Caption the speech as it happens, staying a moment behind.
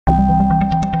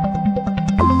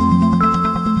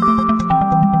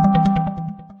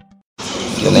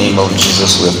In the name of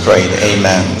Jesus we have prayed.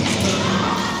 Amen.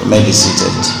 You may be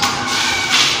seated.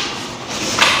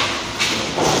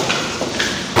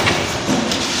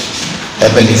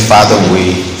 Heavenly Father,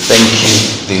 we thank you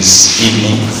this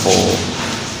evening for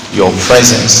your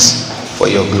presence, for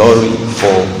your glory,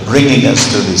 for bringing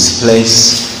us to this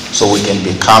place so we can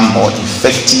become more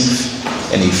effective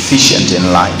and efficient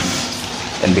in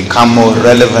life and become more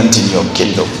relevant in your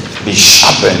kingdom, be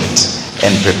sharpened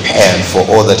and prepared for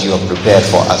all that you have prepared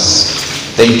for us.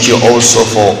 Thank you also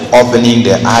for opening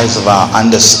the eyes of our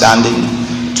understanding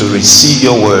to receive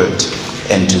your word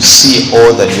and to see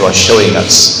all that you are showing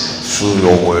us through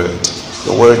your word.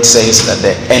 The word says that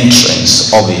the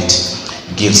entrance of it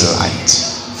gives light.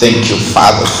 Thank you,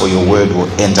 Father, for your word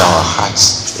will enter our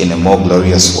hearts in a more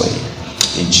glorious way.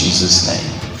 In Jesus' name,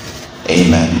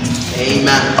 amen.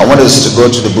 Amen. I want us to go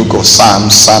to the book of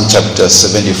Psalms, Psalm chapter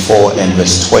 74 and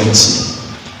verse 20.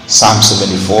 Psalm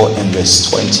 74 and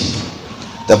verse 20.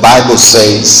 The Bible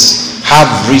says, have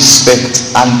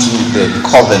respect unto the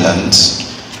covenant,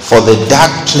 for the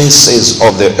dark places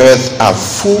of the earth are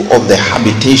full of the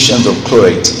habitations of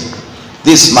cruelty.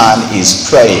 This man is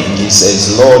praying. He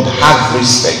says, Lord, have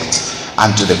respect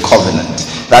unto the covenant.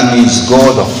 That means,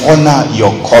 God, honor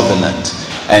your covenant.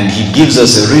 And he gives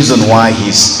us a reason why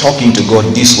he's talking to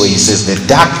God this way. He says, the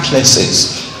dark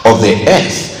places of the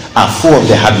earth are full of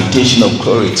the habitation of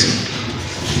cruelty.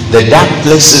 The dark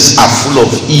places are full of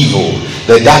evil.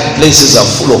 The dark places are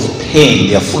full of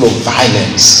pain. They are full of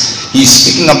violence. He's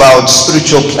speaking about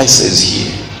spiritual places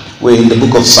here. We're in the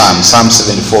book of Psalms, Psalm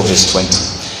 74 verse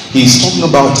 20. He's talking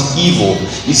about evil.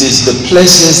 He says the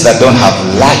places that don't have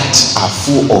light are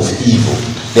full of evil.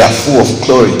 They are full of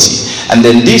cruelty. And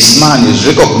then this man is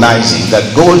recognizing that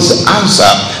God's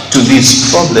answer to this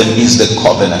problem is the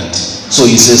covenant. So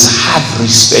he says, have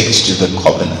respect to the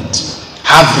covenant.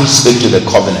 Have respect to the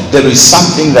covenant. There is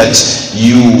something that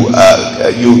you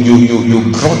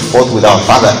brought forth with our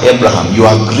father Abraham. You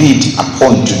agreed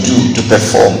upon to do, to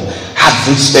perform. Have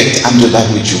respect unto that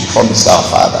which you promised our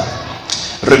father.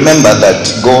 Remember that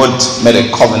God made a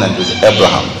covenant with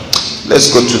Abraham. Let's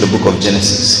go to the book of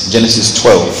Genesis. Genesis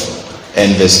 12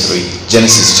 and verse 3.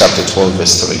 Genesis chapter 12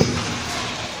 verse 3.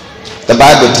 The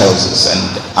Bible tells us, and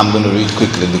I'm going to read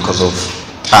quickly because of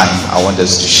time. I want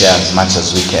us to share as much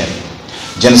as we can.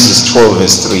 Genesis 12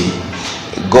 verse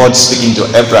 3. God speaking to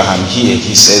Abraham here,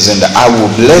 he says, and I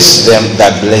will bless them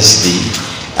that bless thee,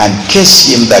 and curse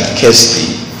him that curse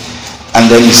thee. And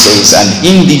then he says, and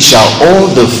in thee shall all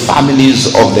the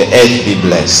families of the earth be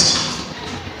blessed.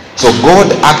 So God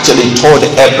actually told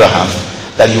Abraham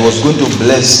that he was going to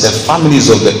bless the families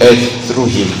of the earth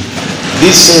through him.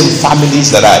 These same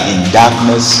families that are in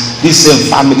darkness, these same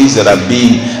families that are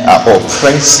being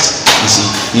oppressed, you see,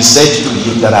 he said to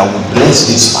him that I will bless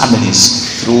these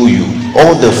families through you.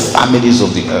 All the families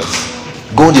of the earth.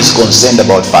 God is concerned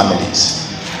about families.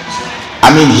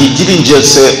 I mean, he didn't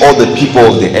just say all the people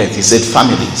of the earth. He said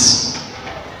families.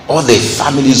 All the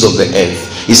families of the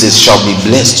earth, he says, shall be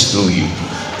blessed through you.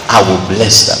 I will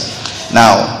bless them.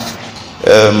 Now,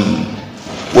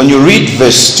 when you read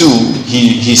verse 2,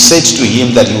 he said to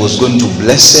him that he was going to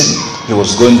bless him. He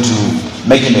was going to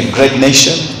make him a great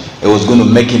nation. He was going to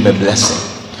make him a blessing.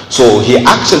 So he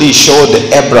actually showed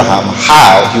Abraham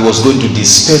how he was going to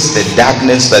disperse the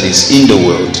darkness that is in the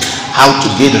world, how to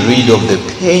get rid of the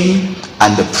pain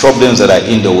and the problems that are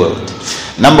in the world.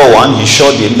 Number one, he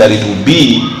showed him that it would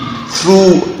be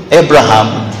through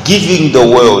Abraham giving the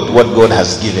world what God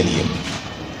has given him.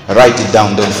 Write it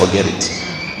down, don't forget it.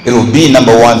 It will be,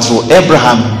 number one, through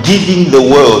Abraham giving the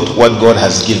world what God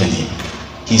has given him.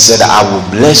 He said, I will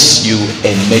bless you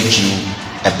and make you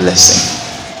a blessing.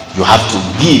 You have to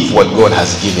give what God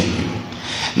has given you.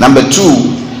 Number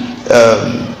two,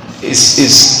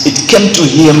 it came to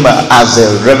him as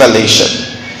a revelation.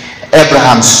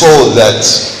 Abraham saw that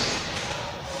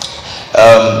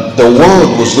the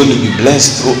world was going to be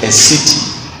blessed through a city.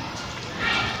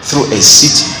 Through a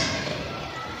city.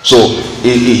 So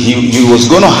he was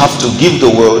going to have to give the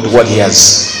world what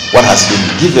has been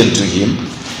given to him.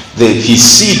 His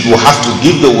seed will have to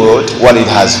give the world what it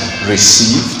has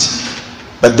received.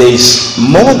 But there is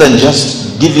more than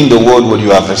just giving the world what you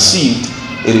have received.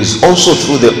 It is also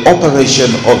through the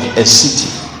operation of a city.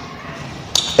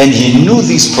 And he knew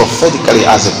this prophetically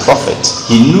as a prophet.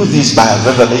 He knew this by a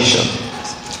revelation.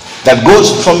 That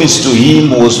God's promise to him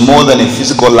was more than a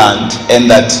physical land, and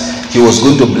that he was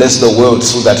going to bless the world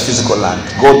through that physical land.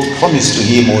 God's promise to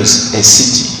him was a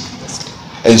city.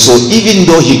 And so even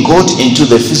though he got into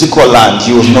the physical land,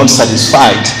 he was not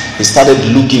satisfied. He started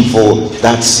looking for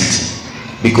that city,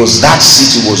 because that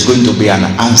city was going to be an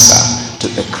answer to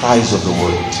the cries of the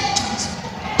world.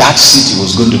 that city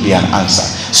was going to be an answer.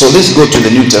 So let's go to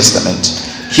the New Testament,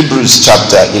 Hebrews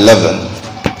chapter 11,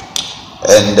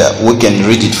 and we can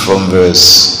read it from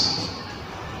verse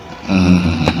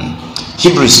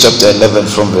Hebrews chapter 11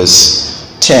 from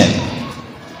verse 10.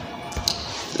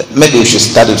 Maybe we should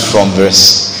start it from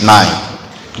verse 9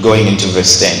 going into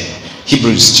verse 10.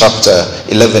 Hebrews chapter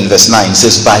 11 verse 9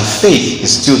 says, by faith,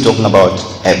 he's still talking about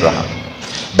Abraham.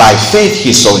 By faith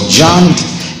he sojourned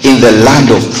in the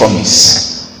land of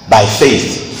promise. By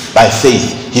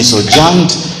faith he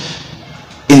sojourned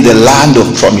in the land of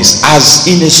promise, as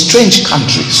in a strange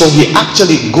country. So he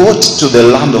actually got to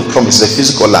the land of promise, the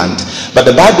physical land. But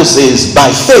the Bible says by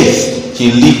faith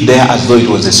he lived there as though it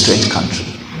was a strange country.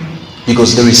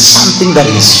 Because there is something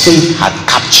that his faith had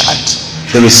captured.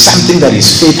 There is something that his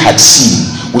faith had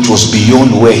seen, which was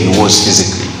beyond where he was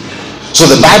physically. So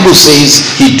the Bible says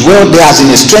he dwelled there as in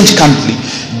a strange country,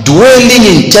 dwelling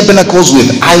in tabernacles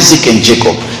with Isaac and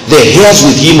Jacob, the heirs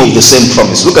with him of the same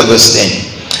promise. Look at verse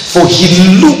 10. For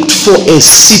he looked for a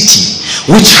city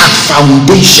which had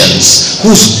foundations,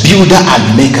 whose builder and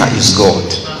maker is God.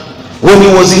 When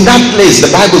he was in that place, the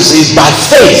Bible says by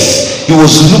faith he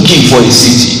was looking for a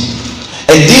city.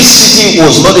 And this city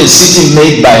was not a city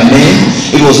made by men.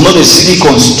 It was not a city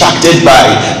constructed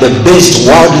by the best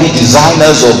worldly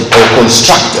designers or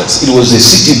constructors. It was a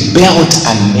city built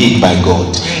and made by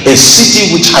God. A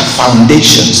city which had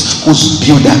foundations, whose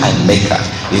builder and maker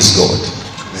is God.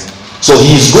 So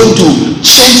he is going to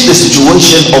change the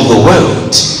situation of the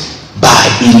world by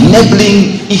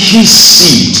enabling his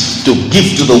seed to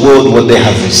give to the world what they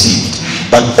have received,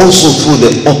 but also through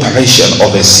the operation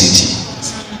of a city.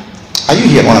 Are you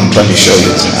hearing what I'm trying to show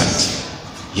you tonight?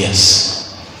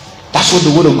 Yes. That's what the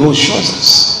word of God shows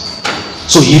us.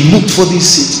 So he looked for this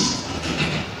city.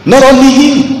 Not only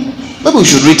him. Maybe we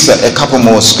should read a couple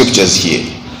more scriptures here.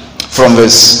 From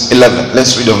verse 11.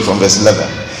 Let's read on from verse 11.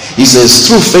 He says,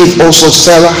 through faith also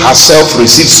Sarah herself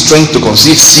received strength to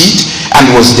conceive seed, and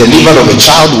was delivered of a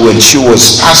child when she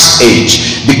was past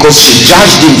age, because she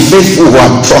judged him faithful who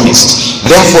had promised.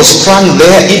 Therefore sprang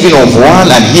there even of one,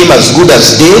 and him as good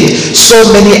as dead, so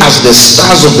many as the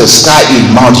stars of the sky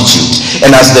in multitude,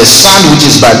 and as the sand which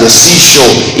is by the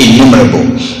seashore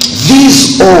innumerable.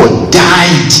 These all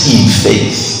died in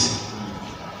faith,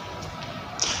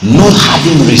 not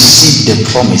having received the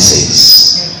promises,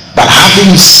 but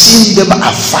having seen them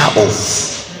afar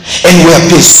off, and were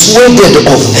persuaded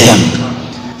of them,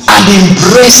 and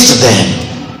embraced them,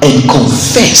 and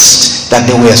confessed that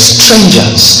they were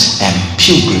strangers and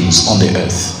pilgrims on the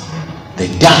earth.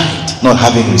 They died not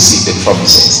having received the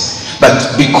promises,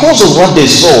 but because of what they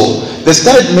saw, they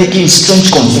started making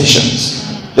strange confessions.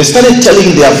 They started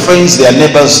telling their friends, their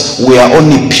neighbors, we are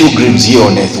only pilgrims here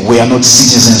on earth. We are not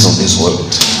citizens of this world.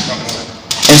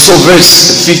 And so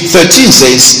verse 13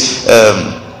 says,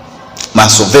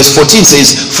 verse 14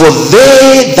 says, for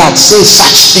they that say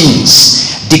such things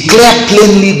declare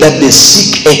plainly that they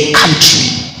seek a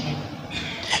country.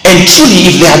 And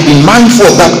truly, if they had been mindful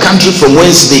of that country from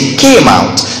whence they came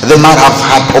out, they might have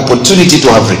had opportunity to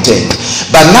have returned.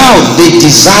 But now they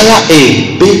desire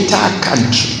a better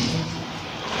country,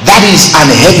 that is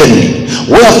unheavenly.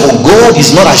 Wherefore God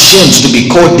is not ashamed to be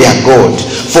called their God,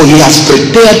 for he has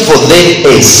prepared for them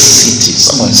a city.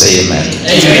 Someone say amen.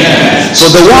 Amen. So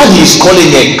the one he is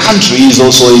calling a country is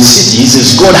also a city. He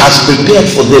says God has prepared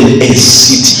for them a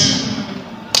city.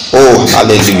 Oh,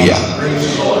 hallelujah.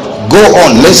 Go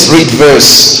on, let's read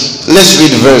verse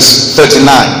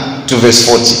 39 to verse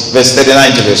 40. Verse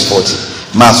 39 to verse 40.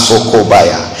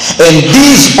 Masokobaya. And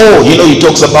these all, he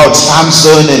talks about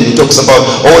Samson, and he talks about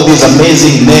all these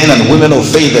amazing men and women of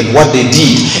faith and what they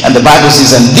did. And the Bible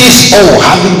says, and these all,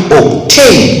 having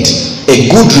obtained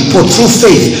a good report through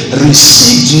faith,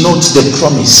 received not the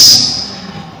promise.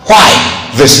 Why?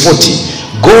 Verse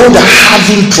 40. God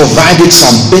having provided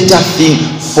some better thing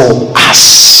for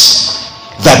us,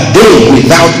 that they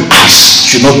without us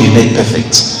should not be made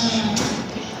perfect.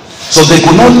 So they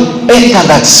could not enter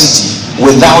that city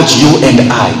without you and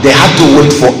I. They had to wait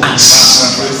for us.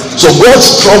 So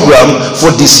God's program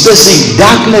for dispersing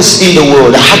darkness in the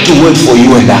world had to wait for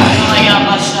you and I.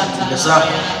 Yes, sir.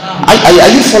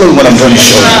 Are you following what I'm trying to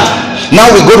show you?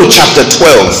 Now we go to chapter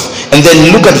 12 and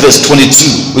then look at verse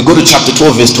 22. We go to chapter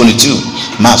 12 verse 22.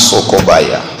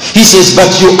 Masokobaya. He says, but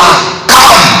you are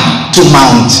come to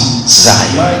Mount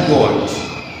Zion. My God.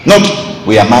 Not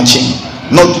we are marching,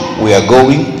 not we are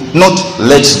going, not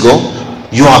let's go.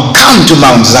 You are come to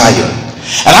Mount Zion,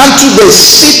 and unto the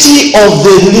city of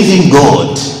the living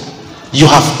God. You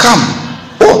have come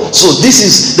Oh, so this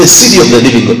is the city of the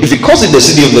living God. If he calls it the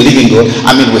city of the living God,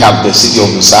 I mean, we have the city of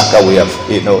Lusaka, we have,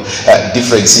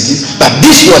 different cities, but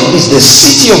this one is the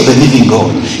city of the living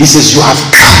God. He says, you have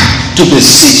come to the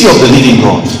city of the living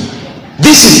God.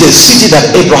 This is the city that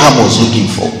Abraham was looking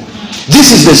for. This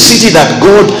is the city that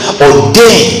God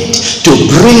ordained to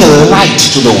bring light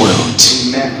to the world.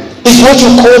 It's what you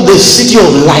call the city of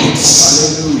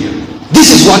lights.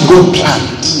 This is what God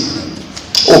planned.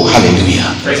 Oh,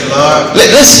 hallelujah. Praise the Lord.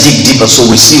 Let's dig deeper so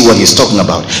we see what he's talking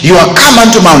about. You are come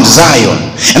unto Mount Zion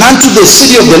and unto the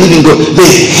city of the living God, the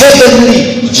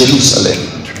heavenly Jerusalem.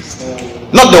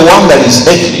 Not the one that is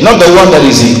earthly, not the one that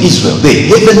is in Israel,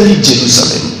 the heavenly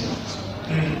Jerusalem.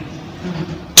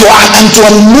 To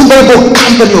an innumerable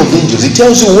company of angels. It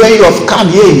tells you where you have come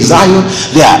here in Zion,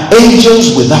 there are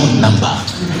angels without number.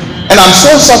 And I'm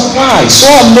so surprised, so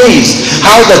amazed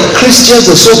how the Christians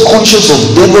are so conscious of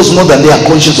devils more than they are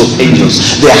conscious of angels.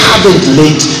 They haven't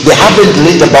learned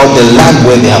about the land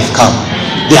where they have come.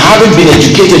 They haven't been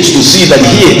educated to see that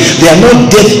here there are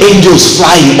not death angels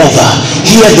flying over.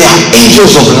 Here there are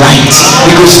angels of light,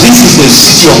 because this is the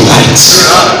city of light.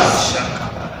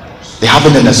 They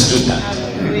haven't understood that.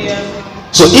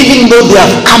 So even though they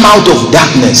have come out of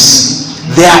darkness,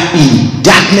 they are in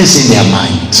darkness in their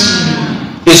mind.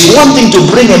 It's one thing to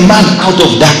bring a man out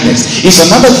of darkness. It's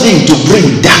another thing to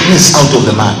bring darkness out of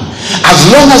the man. As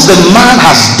long as the man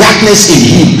has darkness in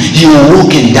him, he will walk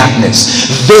in darkness.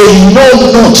 They know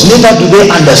not, neither do they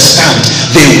understand.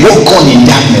 They walk on in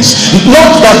darkness.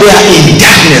 Not that they are in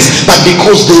darkness, but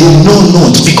because they know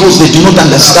not, because they do not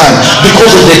understand,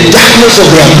 because of the darkness of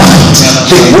their mind,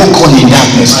 they walk on in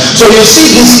darkness. So you see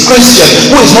this Christian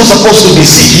who is not supposed to be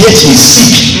sick, yet he is sick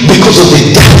because of the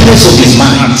darkness of his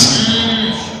mind.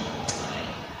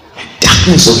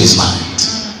 Of his mind.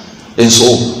 And so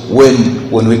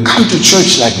when we come to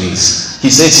church like this,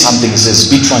 he says something. He says,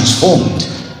 be transformed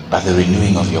by the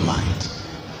renewing of your mind.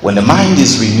 When the mind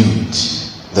is renewed,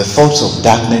 the thoughts of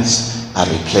darkness are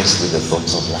replaced with the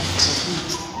thoughts of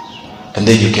light, and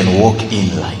then you can walk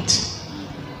in light.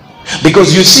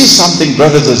 Because you see something,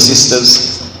 brothers and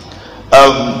sisters,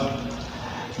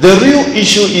 the real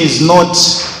issue is not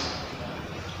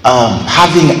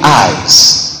having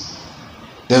eyes.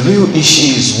 The real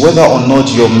issue is whether or not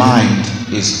your mind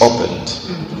is opened.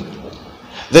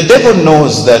 The devil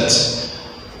knows that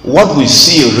what we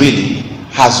see really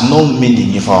has no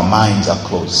meaning if our minds are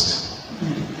closed.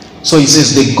 So he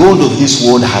says the God of this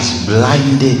world has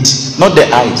blinded, not the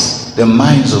eyes, the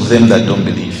minds of them that don't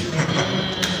believe.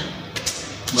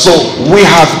 So we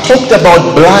have talked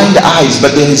about blind eyes,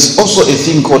 but there is also a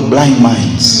thing called blind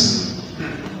minds.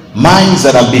 Minds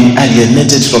that have been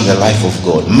alienated from the life of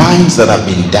God. Minds that have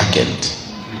been darkened.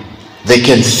 They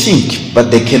can think, but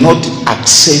they cannot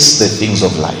access the things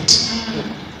of light.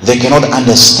 They cannot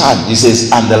understand. He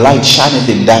says, and the light shineth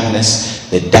in darkness,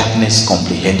 the darkness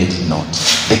comprehended it not.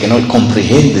 They cannot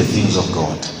comprehend the things of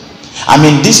God. I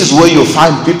mean, this is where you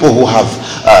find people who have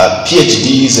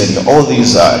PhDs and all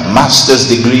these master's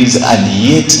degrees, and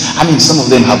yet, I mean, some of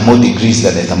them have more degrees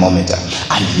than a thermometer,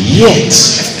 and yet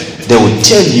they will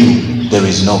tell you there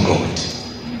is no God.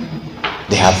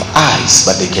 They have eyes,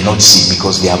 but they cannot see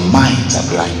because their minds are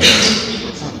blinded.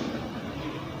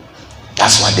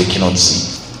 That's why they cannot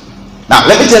see. Now,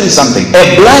 let me tell you something.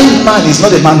 A blind man is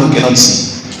not a man who cannot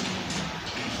see.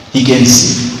 He can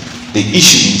see. The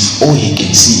issue is all he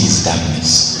can see is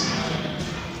darkness.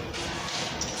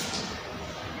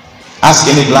 Ask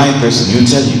any blind person, he'll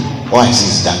tell you, all I see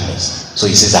is darkness. So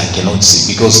he says, I cannot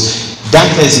see, because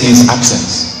darkness means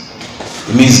absence.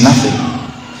 It means nothing.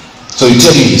 So you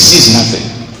tell you he sees nothing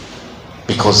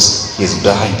because he is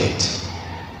blinded.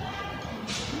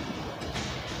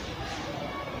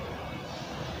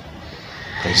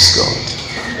 Praise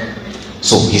God.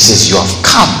 So he says, you have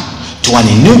come to an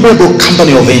innumerable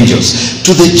company of angels,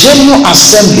 to the general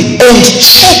assembly and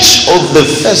church of the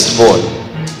firstborn.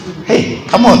 Hey,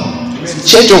 come on.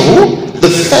 Church of who? The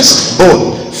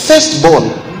firstborn. Firstborn.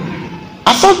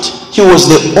 I thought he was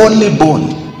the only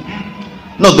born.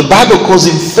 No, the Bible calls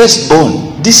him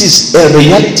firstborn. This is a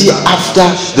reality after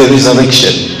the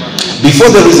resurrection. Before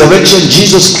the resurrection,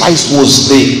 Jesus Christ was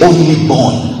the only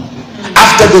born.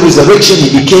 After the resurrection, he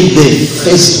became the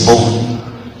firstborn.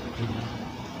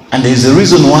 And there is a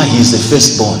reason why he is the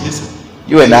firstborn.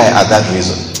 You and I are that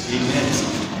reason.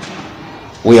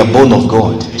 We are born of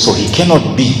God, so he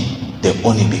cannot be the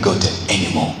only begotten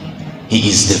anymore. He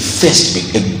is the first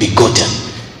begotten.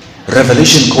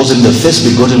 Revelation calls him the first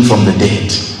begotten from the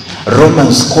dead.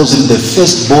 Romans calls him the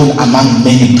firstborn among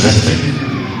many brethren.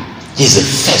 He is the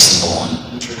firstborn.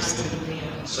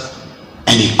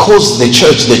 And he calls the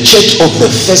church of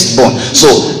the firstborn.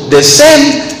 So the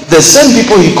same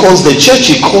people he calls the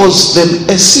church, he calls them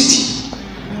a city.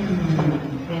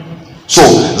 So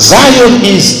Zion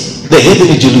is the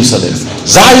heavenly Jerusalem.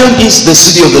 Zion is the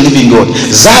city of the living God.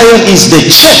 Zion is the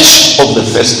church of the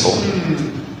firstborn.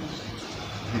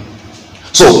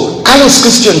 So Carlos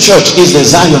Christian Church is the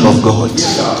Zion of God.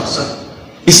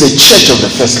 It's the church of the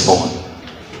firstborn.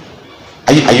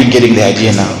 Are you getting the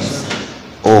idea now?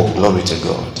 Oh, glory to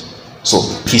God. So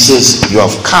he says, you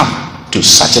have come to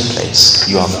such a place.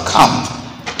 You have come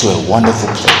to a wonderful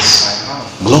place.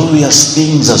 Glorious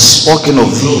things are spoken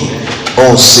of thee,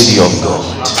 O city of God.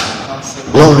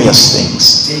 Glorious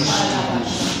things.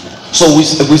 So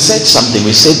we said something.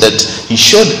 We said that he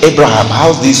showed Abraham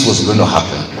how this was going to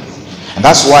happen. And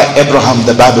that's why Abraham,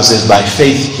 the Bible says, by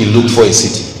faith he looked for a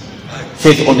city.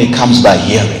 Faith only comes by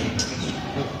hearing.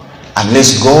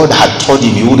 Unless God had told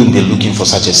him, he wouldn't be looking for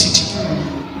such a city.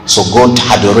 So God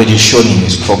had already shown him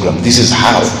his program. This is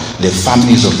how the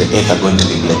families of the earth are going to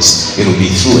be blessed. It will be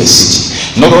through a city.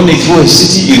 Not only through a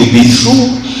city, it will be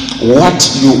through what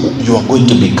you are going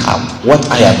to become. What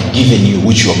I have given you,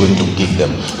 which you are going to give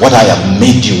them. What I have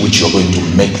made you, which you are going to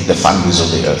make the families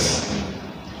of the earth.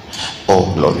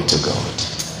 Oh, glory to God.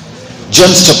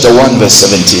 John chapter 1 verse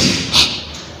 17.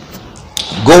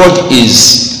 God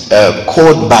is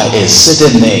called by a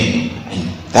certain name, and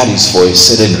that is for a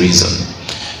certain reason.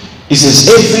 It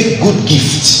says every good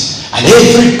gift and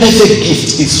every perfect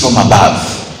gift is from above.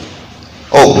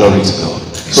 Oh, glory to God.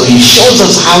 So he shows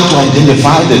us how to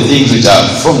identify the things which are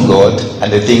from God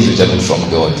and the things which are not from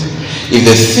God. If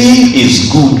the thing is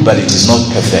good but it is not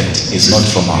perfect, it's not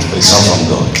from God.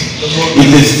 If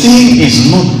the thing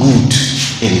is not good,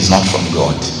 it is not from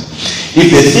God.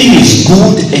 If the thing is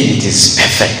good and it is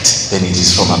perfect, then it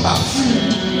is from above.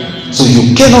 So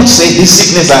you cannot say, this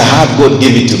sickness I have, God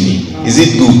gave it to me. Is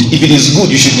it good? If it is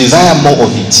good, you should desire more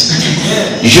of it.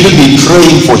 You shouldn't be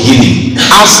praying for healing.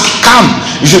 Ask, come.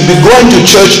 You should be going to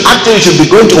church. Actually, you should be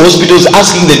going to hospitals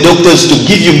asking the doctors to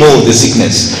give you more of the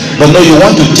sickness. But no, you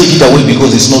want to take it away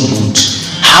because it's not good.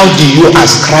 How do you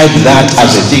ascribe that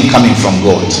as a thing coming from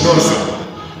God?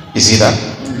 You see that?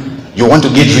 You want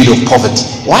to get rid of poverty.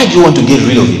 Why do you want to get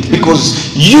rid of it?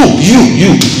 Because you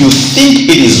think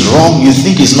it is wrong, you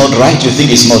think it's not right, you think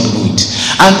it's not good.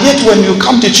 And yet when you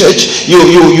come to church,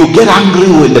 you get angry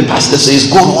when the pastor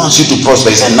says, God wants you to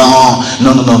prosper. You say, no.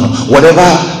 Whatever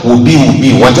will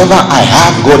be. Whatever I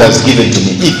have, God has given to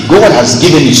me. If God has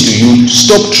given it to you,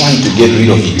 stop trying to get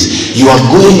rid of it. You are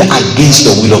going against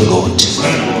the will of God.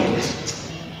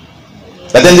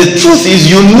 But then the truth is,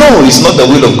 you know it's not the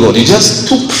will of God. You're just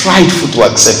too prideful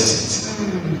to accept it.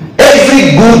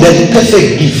 Every good and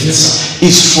perfect gift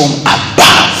is from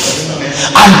above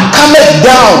and cometh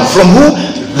down from who?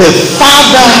 The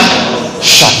Father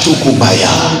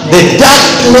Shatukubaya. The dark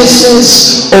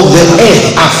places of the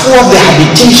earth are full of the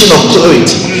habitation of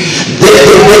clarity.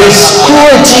 There is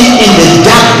clarity in the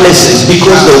dark places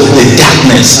because of the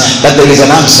darkness, that there is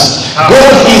an answer.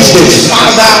 God is the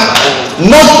Father,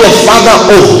 not the Father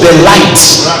of the light.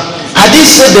 Had he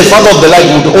said the Father of the light,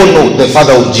 we would all know the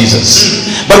Father of Jesus.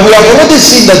 But we have already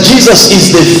seen that Jesus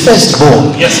is the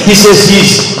firstborn. He says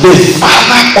he's the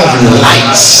Father of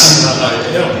lights.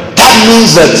 That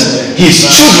means that his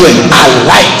children are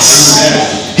lights.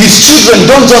 His children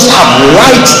don't just have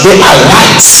light, they are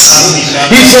lights.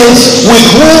 He says, with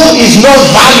whom is no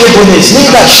variableness,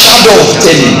 neither shadow of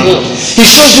turning. He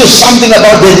shows you something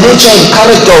about the nature and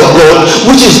character of God,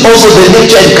 which is also the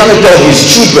nature and character of his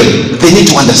children. They need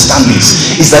to understand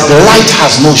this, is that the light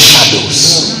has no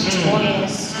shadows.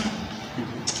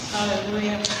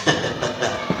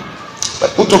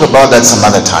 But we'll talk about that some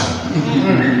other time.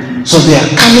 So they are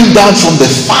coming down from the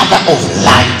Father of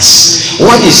lights.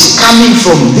 What is coming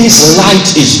from this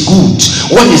light is good.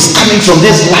 What is coming from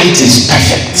this light is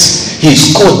perfect. He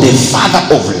is called the Father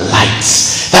of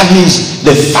lights. That means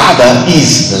the Father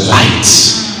is light.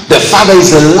 The Father is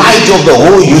the light of the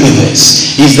whole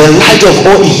universe. He is the light of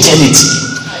all eternity.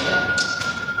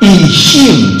 In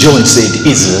him, John said,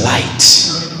 is light.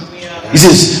 He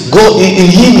says, God, in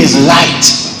him is light.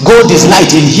 God is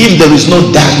light. In him there is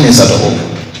no darkness at all.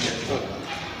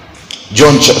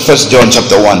 First John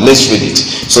chapter 1. Let's read it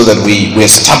so that we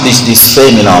establish this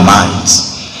thing in our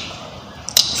minds.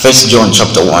 First John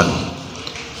chapter 1.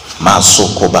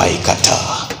 Masokobai kata.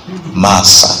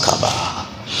 Masakaba.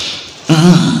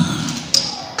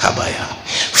 Kabaya.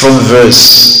 From verse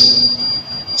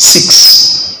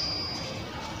 6.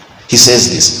 He says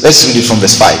this. Let's read it from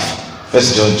verse 5.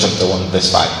 First John chapter 1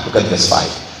 verse 5. Look at verse 5.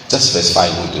 Just verse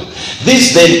 5 will do.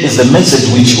 This then is the message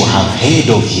which you have heard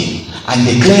of him and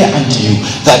declare unto you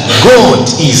that God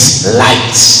is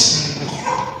light,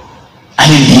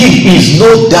 and in him is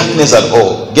no darkness at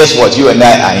all. Guess what? You and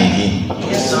I are in him.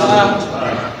 Yes, sir.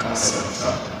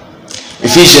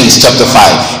 Ephesians chapter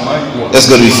 5. Let's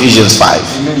go to Ephesians 5.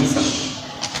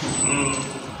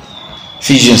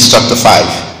 Ephesians chapter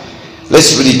 5.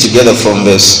 Let's read it together from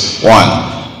verse 1.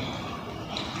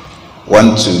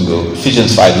 1 to go.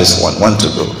 Ephesians 5 verse 1. 1 to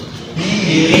go.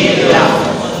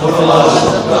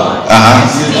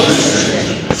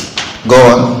 Go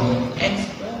on.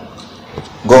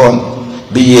 Go on.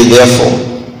 Be ye therefore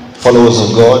followers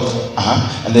of God.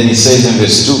 And then he says in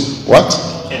verse 2. What?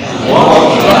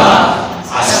 Walk in love,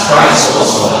 as Christ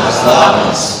also has loved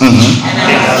us, and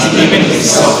has given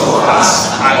himself for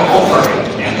us an offering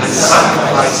and a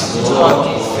sacrifice to God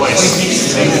for a sweet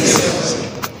smelling.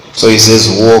 So he says,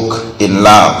 walk in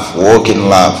love. Walk in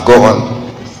love. Go on.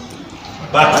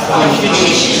 But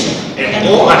fornication and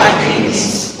all other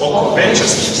things or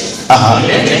covetousness,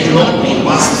 let it not be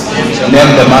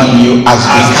named among you as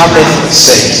becometh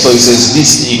saints. So he says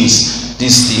these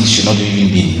things should not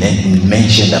even be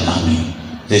mentioned among you.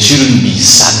 There shouldn't be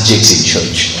subjects in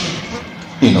church.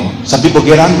 You know, some people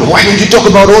get angry. Why don't you talk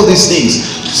about all these things?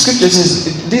 Scripture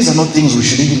says these are not things we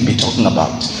should even be talking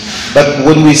about. But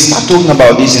when we start talking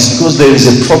about this, it's because there is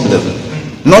a problem.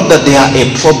 Not that they are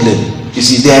a problem. You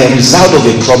see, they are a result of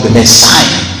a problem, a sign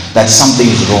that something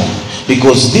is wrong.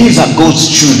 Because these are God's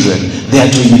children. They are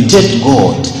to imitate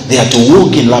God. They are to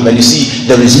walk in love. And you see,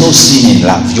 there is no sin in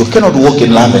love. You cannot walk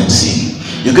in love and sin.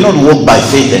 You cannot walk by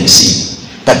faith and sin.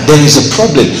 But there is a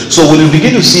problem. So when we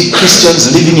begin to see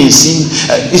Christians living in sin,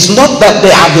 it's not that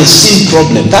they have a sin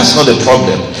problem. That's not a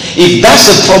problem. If that's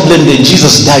a problem, then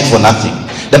Jesus died for nothing.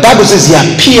 The Bible says he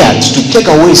appeared to take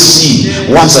away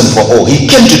sin once and for all. He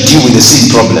came to deal with the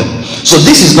sin problem. So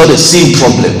this is not a sin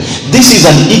problem. This is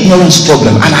an ignorance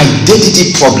problem, an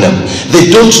identity problem.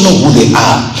 They don't know who they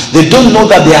are. They don't know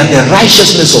that they are the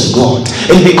righteousness of God.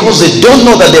 And because they don't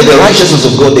know that they are the righteousness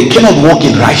of God, they cannot walk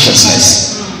in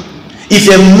righteousness. If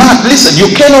a man, listen,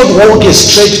 you cannot walk a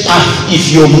straight path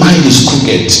if your mind is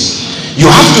crooked.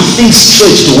 You have to think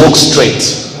straight to walk straight.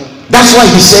 That's why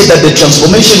he said that the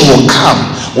transformation will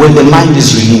come when the mind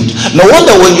is renewed. No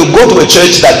wonder when you go to a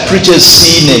church that preaches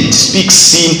sin and speaks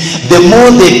sin, the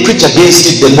more they preach against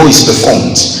it, the more it's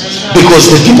performed.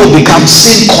 Because the people become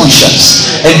sin conscious.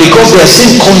 And because they are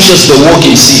sin conscious, they walk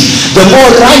in sin. The more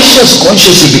righteous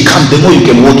conscious you become, the more you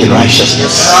can walk in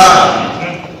righteousness.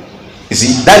 You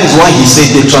see, that is why he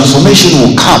said the transformation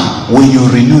will come when you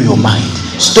renew your mind.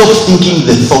 Stop thinking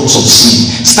the thoughts of sin.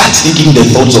 Start thinking the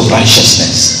thoughts of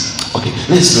righteousness. Okay,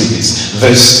 let's read this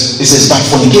verse. It says, but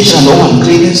fornication and all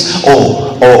uncleanness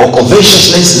or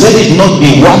covetousness, let it not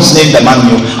be once named among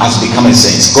you as becoming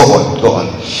saints. Go on, go on.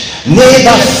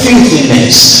 Neither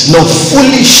filthiness nor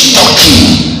foolish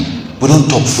talking. We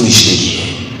don't talk foolishly here.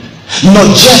 Nor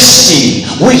jesting,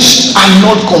 which are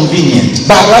not convenient,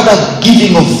 but rather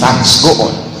giving of thanks. Go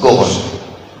on, go on.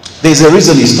 There's a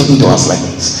reason he's talking to us like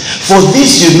this. For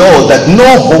this you know that no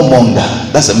whoremonger,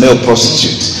 that's a male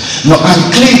prostitute, no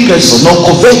unclean person, no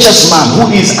covetous man who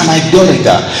is an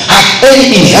idolater, have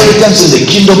any inheritance in the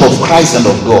kingdom of Christ and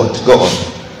of God. Go on.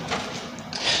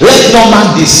 Let no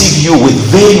man deceive you with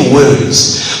vain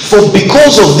words. For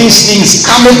because of these things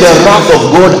cometh the wrath of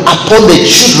God upon the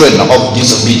children of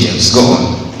disobedience. Go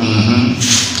on.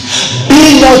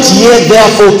 Be not ye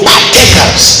therefore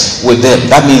partakers with them.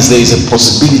 That means there is a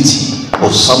possibility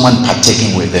of someone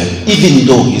partaking with them, even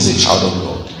though he is a child of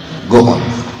God. Go on.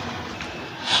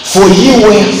 For you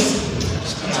were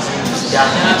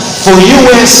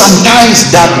sometimes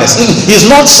darkness. He's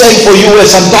not saying for you were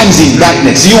sometimes in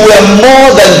darkness. You were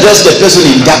more than just a person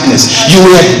in darkness. You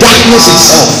were darkness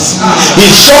itself.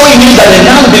 He's showing you that a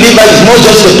non-believer is not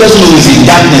just a person who is in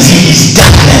darkness. He is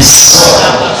darkness.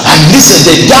 And listen,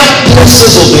 the dark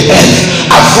places of the earth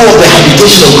are full of the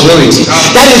habitation of clarity.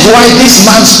 That is why this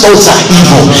man's thoughts are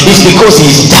evil. It's because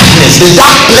he is darkness. The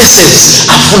dark places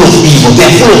are full of evil. They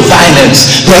are full of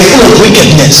violence. They are full of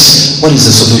wickedness. What is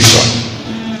the solution?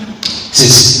 It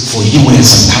says, for you were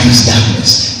sometimes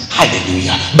darkness.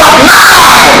 Hallelujah. But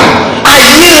now are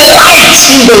ye light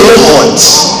in the Lord.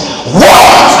 Walk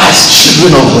as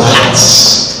children of light.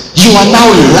 You are now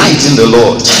light in the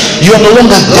Lord. You are no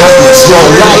longer darkness. You are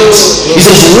light. It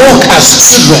says, walk as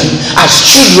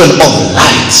children of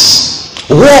light.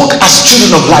 Walk as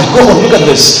children of light. Go on, look at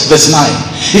this, verse 9.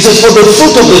 He says, for the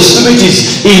fruit of the Spirit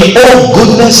is in all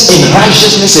goodness, in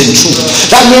righteousness, and truth.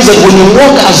 That means that when you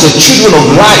walk as the children of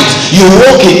light, you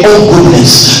walk in all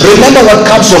goodness. Remember, what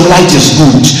comes from light is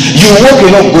good. You walk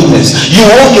in all goodness. You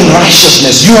walk in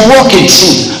righteousness. You walk in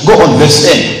truth. Go on, verse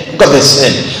 10. Look at verse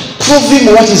 10. prove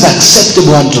him what is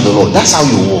acceptable unto the Lord. That's how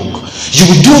you walk. You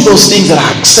will do those things that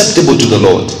are acceptable to the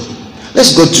Lord.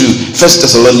 Let's go to 1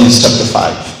 Thessalonians chapter 5.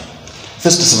 1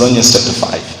 Thessalonians chapter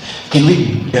 5. Can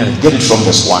we get it from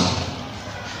verse 1? 1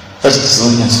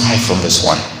 Thessalonians 5 from verse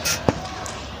 1.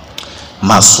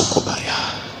 Masukobaya.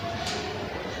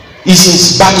 It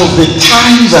says, but of the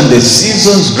times and the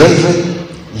seasons, brethren,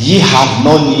 ye have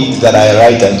no need that I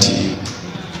write unto you.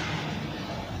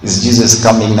 Is Jesus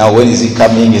coming now? When is he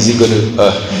coming? Is he going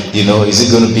to, is it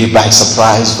going to be by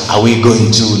surprise? Are we going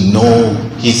to know?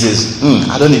 He says,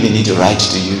 I don't even need to write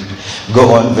to you.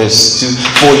 Go on, verse 2.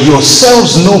 For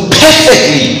yourselves know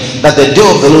perfectly that the day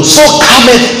of the Lord so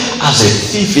cometh as a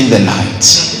thief in the night.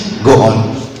 Go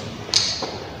on.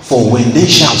 For when they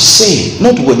shall say,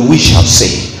 not when we shall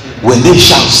say, when they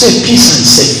shall say peace and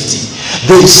safety,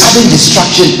 the sudden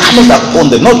destruction cometh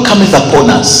upon them, not cometh upon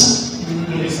us.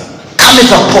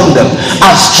 Cometh upon them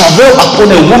as travail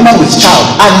upon a woman with child,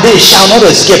 and they shall not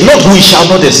escape, not we shall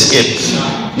not escape.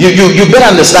 You better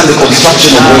understand the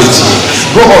construction of words here.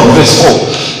 Go on, verse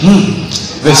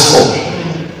 4. Verse 4.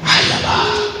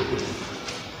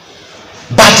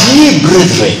 But ye,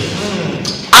 brethren,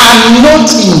 are not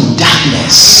in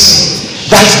darkness,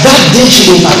 that day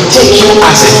should overtake you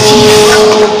as a thief.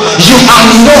 You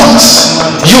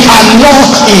are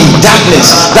not in darkness,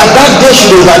 that day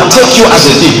should overtake you as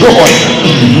a thief. Go on.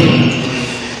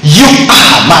 You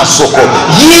are Masoko.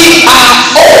 Ye are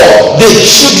all the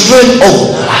children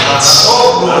of light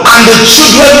and the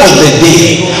children of the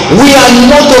day. We are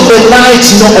not of the night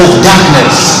nor of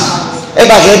darkness.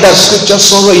 Ever heard that scripture?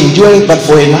 Sorrow endureth but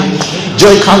for a night,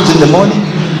 joy comes in the morning.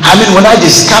 I mean, when I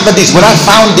discovered this, when I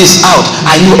found this out,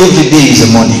 I knew every day is a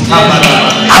morning.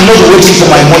 I'm not waiting for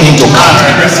my morning to come.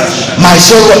 My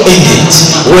sorrow ended.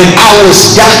 When I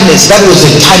was darkness, that was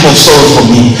a time of sorrow for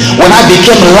me. When I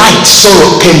became light,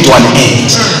 sorrow came to an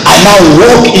end. I now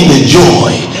walk in the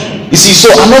joy. You see, so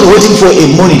I'm not waiting for a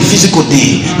morning, physical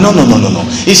day. No.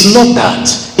 It's not that.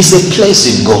 It's a place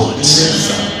in God.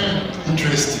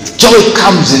 Joy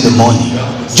comes in the morning.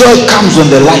 Joy comes when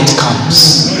the light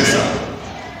comes.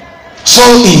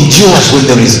 Sorrow endures when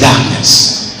there is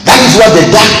darkness. That is why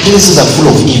the dark places are full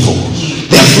of evil.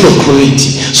 They are full of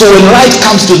cruelty. So when light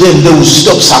comes to them, they will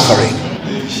stop suffering.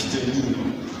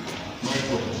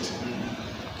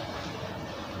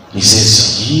 He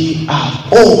says, ye are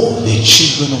all the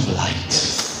children of light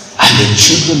and the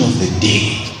children of the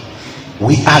day.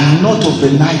 We are not of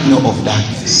the night nor of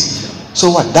darkness. So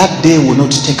what? That day will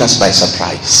not take us by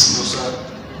surprise.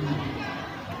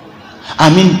 I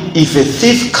mean, if a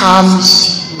thief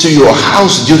comes to your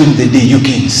house during the day, you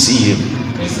can see him.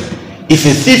 If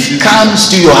a thief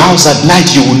comes to your house at night,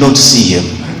 you will not see him.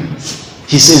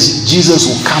 He says Jesus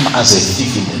will come as a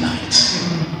thief in the night.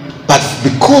 But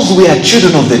because we are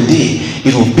children of the day,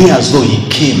 it will be as though he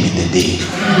came in the day.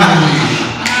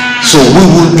 So we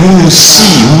will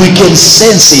see, we can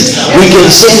sense it. We can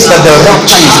sense that the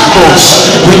rapture is close.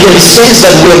 We can sense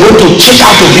that we are going to check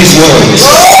out of this world.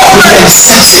 We can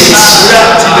sense it.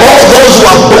 All those who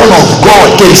are born of God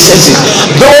can sense it.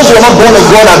 Those who are not born of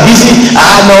God are busy.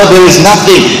 No, there is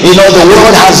nothing. The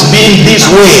world has been this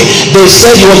way. They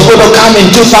said he was going to come in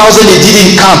 2000, it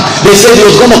didn't come. They said he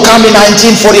was going to come in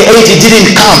 1948, it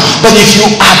didn't come. But if you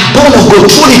are born of God,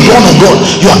 truly born of God,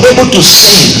 you are able to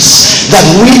sense that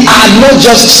we are not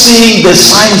just seeing the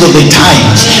signs of the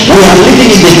times. We are living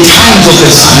in the times of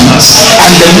the signs.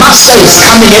 And the master is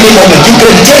coming any moment. You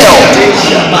can tell.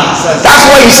 That's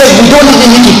why he said we don't even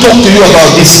need to talk to you about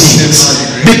these things.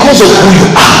 Because of who you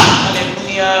are.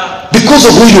 Because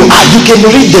of who you are, you can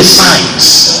read the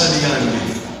signs.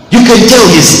 You can tell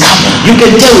he's coming. You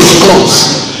can tell he's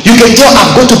close. You can tell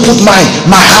I'm going to put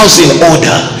my house in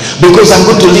order. Because I'm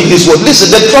going to leave this world.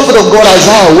 Listen, the prophet of God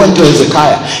Isaiah went to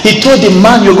Hezekiah. He told him,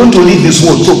 man, you're going to leave this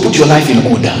world, so put your life in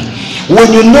order.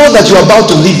 When you know that you're about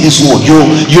to leave this world, your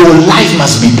life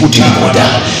must be put in order.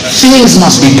 Things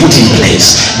must be put in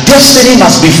place. Destiny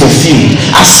must be fulfilled.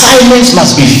 Assignments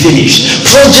must be finished.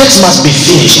 Projects must be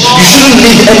finished. You shouldn't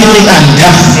leave anything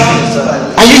undone.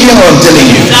 Are you hearing what I'm telling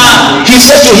you? He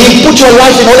said to him, put your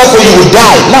life in order for you will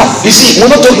die. Now, you see, we're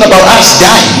not talking about us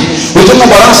dying. We're talking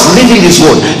about us leaving this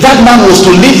world. That man was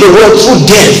to leave the world through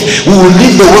death. We will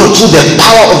leave the world through the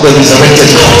power of the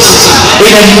resurrected Christ.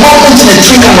 In a moment, in a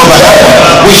twinkling of an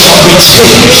eye, we shall be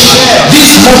changed.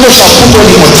 This moment also shall put on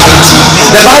immortality.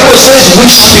 The Bible says we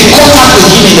shall be caught up with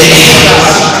him in the air.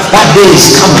 That day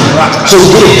is coming. So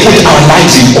we're going to put our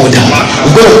lives in order.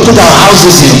 We're going to put our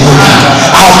houses in order.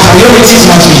 Our priorities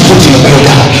must be put in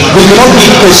order. We will not be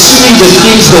pursuing the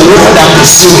things the world are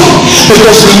pursuing,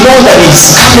 because we know that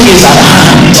its coming is at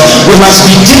hand. We must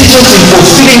be diligent in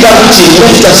fulfilling that which he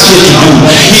left us here to do.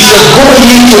 He said, go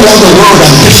ye to all the world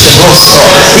and preach the gospel.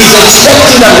 He's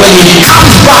expecting that when he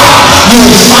comes back, you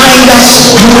will find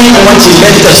us doing what he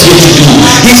left us here to do.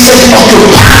 He said,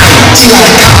 occupy till I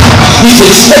come. He's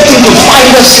expecting to find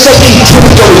us stepping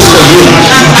territories for him,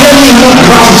 gaining new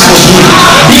grounds for him,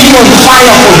 being on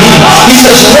fire for him. He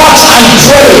says, watch and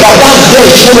pray that that day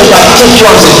should have take you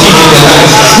as a gift in the life.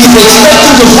 He's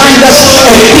expecting to find us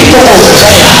a people of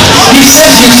prayer. He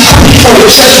says he's coming for a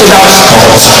church without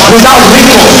spot, without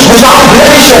wrinkle, without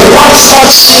blemish or one spot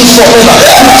seen forever.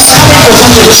 He's coming for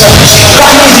such a church.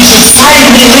 That means you should find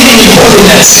me living in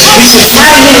holiness. You should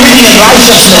find me living in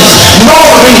righteousness. No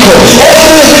wrinkle.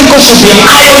 Every wrinkle should be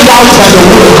ironed out by the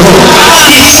word of God.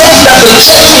 He says that the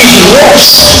church will be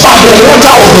washed by the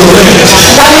water of the word.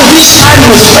 That means this time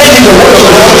we spend in the word of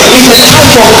God is a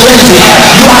time for cleansing.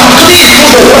 You are clean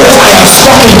through the words I have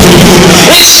spoken to you.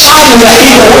 Each time we are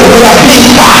in the word, we are being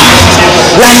bathed.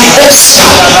 Like Esther,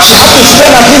 she had to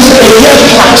spend at least a year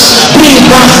plus being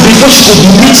bathed before she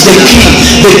could meet the king.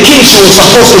 The king she was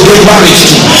supposed to get married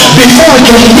to. Before we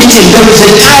can meet him, there is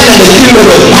a time and a period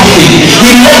of bathing.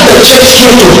 He left the church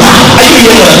here to bath. Are you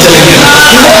hearing what I'm telling you?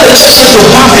 He left the church here to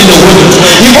bath in the word.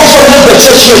 He also left the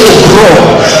church here to grow,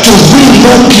 to win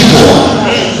more people.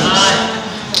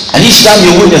 And each time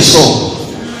you win a soul,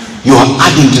 you are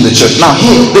adding to the church. Now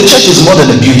here, the church is more than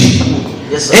a building.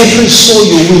 Yes, every soul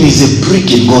you win is a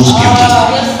brick in God's building.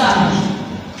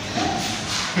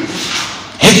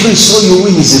 Every soul you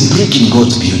win is a brick in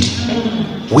God's building.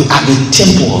 We are the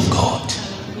temple of God.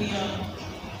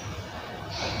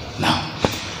 Now,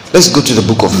 let's go to the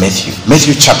book of Matthew.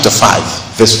 Matthew chapter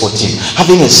 5, verse 14.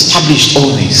 Having established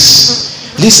all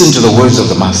this, listen to the words of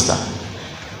the Master.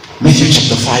 Matthew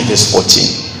chapter 5, verse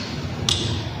 14.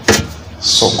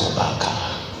 Sokobaka.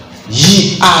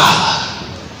 Ye are.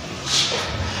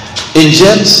 In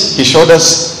James, he showed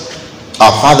us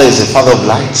our Father is a Father of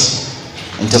light.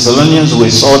 In Thessalonians, we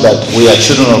saw that we are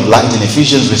children of light. In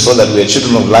Ephesians, we saw that we are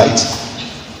children of light.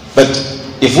 But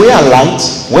if we are light,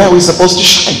 where are we supposed to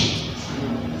shine?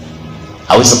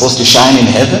 Are we supposed to shine in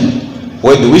heaven?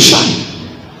 Where do we shine?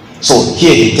 So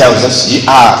here he tells us, ye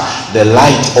are the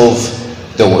light of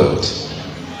the world.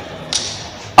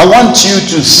 I want you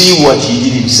to see what he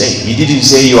didn't say. He didn't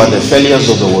say you are the failures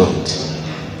of the world.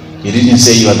 He didn't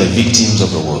say you are the victims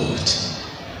of the world.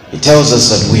 He tells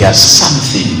us that we are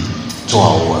something to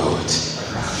our world.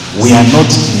 We are not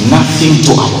nothing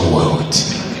to our world.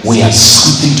 We are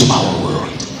something to our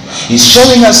world. He's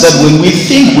showing us that when we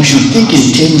think, we should think in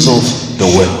terms of the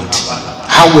world.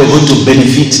 How we're going to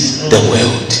benefit the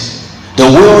world. The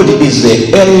world is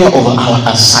the area of our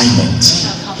assignment.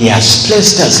 He has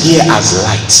placed us here as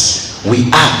lights.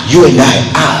 We are, you and I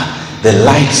are the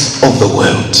lights of the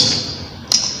world.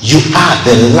 You are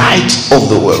the light of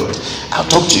the world. I'll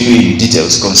talk to you in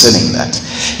details concerning that.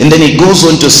 And then he goes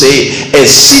on to say, a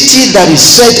city that is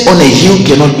set on a hill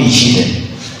cannot be hidden.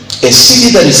 A city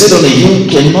that is set on a hill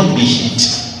cannot be hid.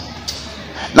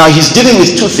 Now he's dealing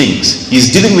with two things.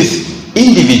 He's dealing with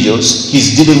individuals.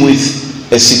 He's dealing with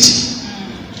a city.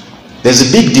 There's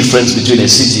a big difference between a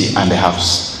city and a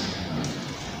house.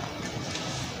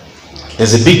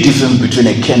 There's a big difference between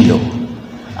a candle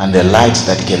and the light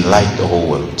that can light the whole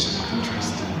world.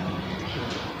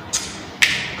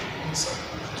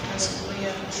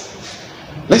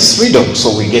 Let's read on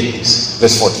so we get this.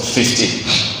 Verse 15.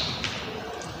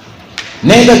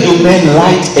 Neither do men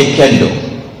light a candle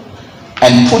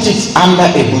and put it under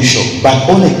a bushel, but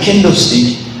on a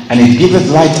candlestick, and it giveth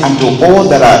light unto all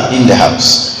that are in the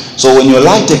house. So when you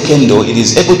light a candle, it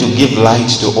is able to give light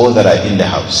to all that are in the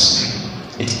house.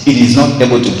 It is not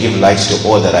able to give light to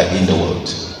all that are in the world,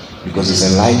 because it's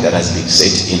a light that has been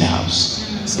set in a house.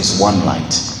 It's one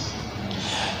light.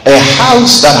 A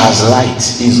house that has light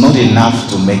is not enough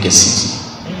to make a city.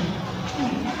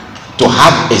 To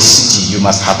have a city, you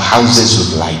must have houses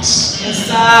with lights. Yes,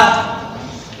 sir.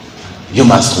 You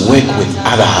must work with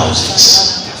other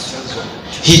houses.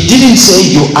 He didn't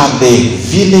say you are the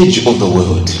village of the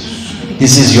world. He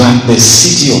says you are the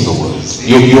city of the world.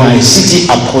 You are a city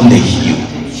upon the hill,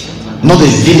 not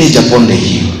a village upon the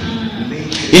hill.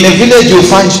 In a village, you'll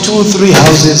find 2-3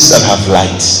 houses that have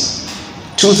lights,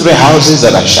 2-3 houses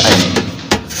that are shining.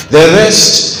 The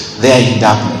rest, they are in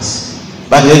darkness.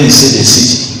 But then he said a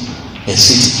city. A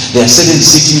city. There are certain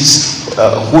cities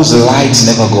whose lights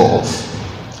never go off.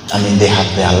 I mean, they have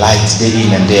their lights day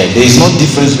in and day out. There is no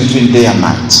difference between day and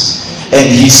night. And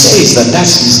he says that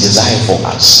that's his desire for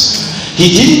us.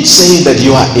 He didn't say that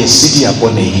you are a city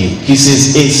upon a hill. He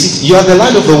says, a city, you are the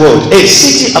light of the world, a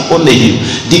city upon the hill,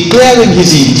 declaring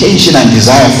his intention and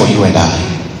desire for you and I.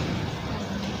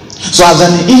 So as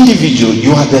an individual,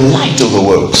 you are the light of the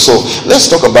world. So let's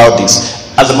talk about this.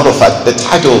 As a matter of fact, the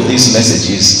title of this message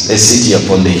is A City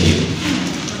Upon the Hill.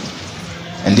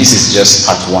 And this is just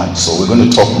part 1. So we're going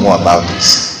to talk more about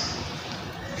this.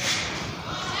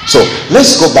 So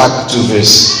let's go back to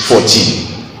verse 14.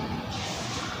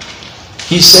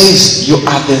 He says, you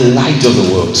are the light of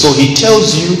the world. So he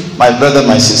tells you, my brother,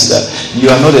 my sister, you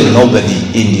are not a nobody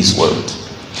in this world.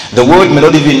 The world may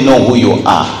not even know who you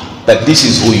are, but this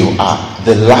is who you are,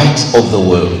 the light of the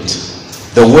world.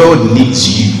 The world needs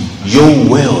you. Your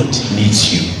world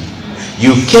needs you.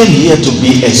 You came here to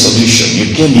be a solution.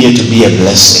 You came here to be a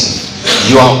blessing.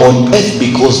 You are on earth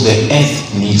because the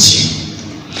earth needs you.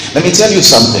 Let me tell you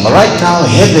something. Right now,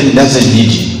 heaven doesn't need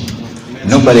you.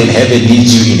 Nobody in heaven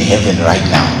needs you in heaven right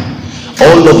now.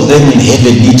 All of them in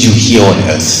heaven need you here on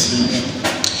earth.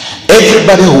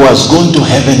 Everybody who has gone to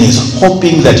heaven is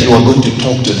hoping that you are going to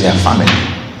talk to their family.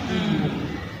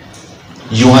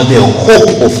 You are the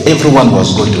hope of everyone who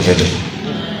has gone to heaven.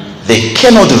 They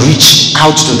cannot reach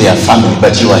out to their family,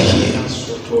 but you are here.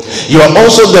 You are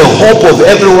also the hope of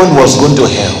everyone who has gone to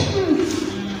hell.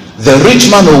 The rich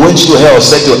man who went to hell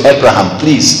said to Abraham,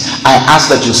 please, I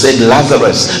ask that you send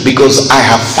Lazarus, because I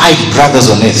have 5 brothers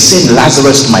on earth. Send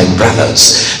Lazarus to my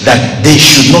brothers, that they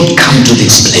should not come to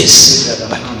this place.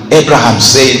 But Abraham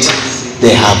said,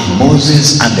 they have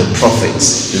Moses and the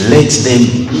prophets. Let them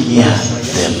hear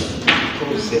them.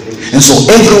 And so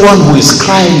everyone who is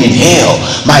crying in hell,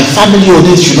 my family on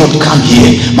earth should not come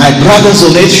here, my brothers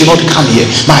on earth should not come here,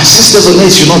 my sisters on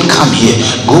earth should not come here,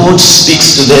 God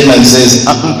speaks to them and says,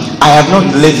 I have not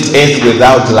left earth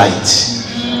without light.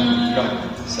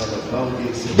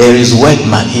 There is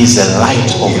Wedman, he is the light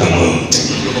of the world.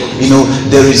 You know,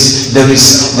 there is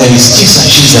Jesus,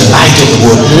 she's the light of the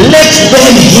world. Let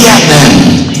them hear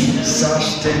them.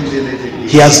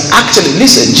 He has actually,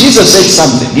 listen, Jesus said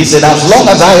something. He said, as long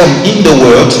as I am in the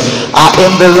world, I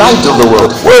am the light of the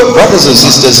world. Well, brothers and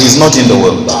sisters, he's not in the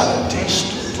world.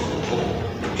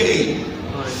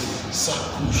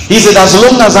 He said, as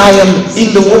long as I am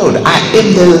in the world, I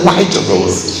am the light of the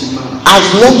world. As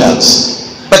long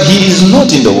as, but he is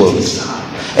not in the world.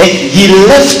 And he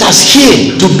left us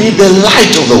here to be the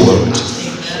light of the world.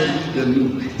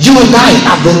 You and I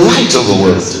are the light of the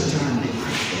world.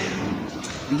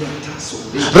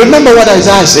 Remember what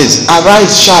Isaiah says,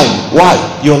 arise, shine. Why?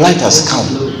 Your light has come.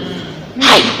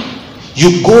 Hi.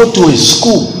 You go to a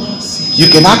school,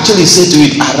 you can actually say to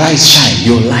it, arise, shine.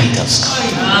 Your light has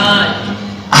come.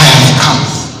 I have come.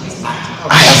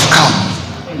 I have come.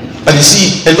 But you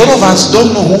see, a lot of us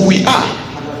don't know who we are.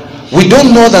 We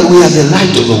don't know that we are the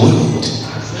light of the world.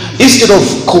 Instead of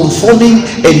conforming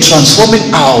and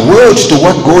transforming our world to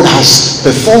what God has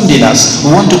performed in us,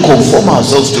 we want to conform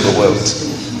ourselves to the world.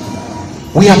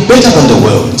 We are better than the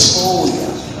world.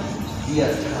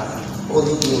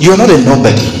 You are not a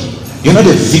nobody. You're not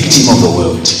a victim of the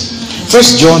world.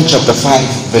 1 John chapter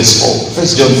 5 verse 4.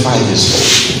 1 John 5 verse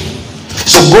 4.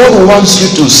 So God wants you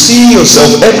to see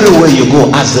yourself everywhere you go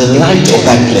as the light of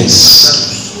that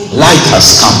place. Light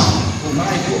has come.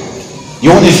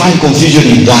 You only find confusion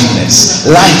in darkness.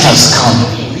 Light has come.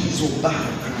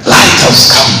 Light has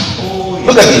come.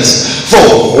 Look at this. For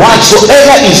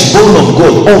whatsoever is born of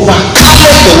God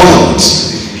overcometh the world.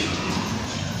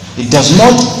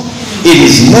 It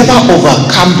is never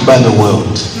overcome by the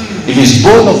world. If it is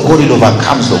born of God, it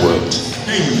overcomes the world.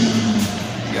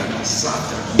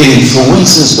 It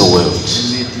influences the world.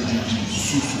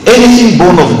 Anything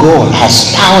born of God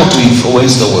has power to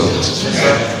influence the world,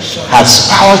 has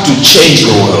power to change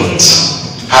the world,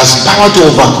 has power to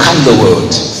overcome the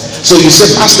world. So you say,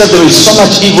 Pastor, there is so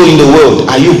much evil in the world.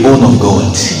 Are you born of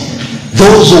God?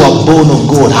 Those who are born of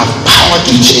God have power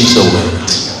to change the world.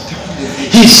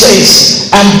 He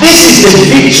says, and this is the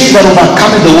victory that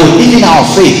overcomes the world, even our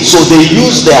faith. So they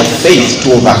use their faith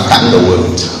to overcome the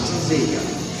world.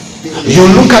 You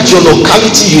look at your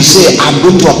locality, you say, I'm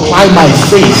going to apply my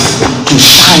faith to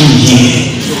shine here.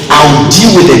 I'll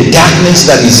deal with the darkness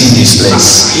that is in this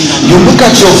place. You look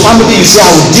at your family, you say,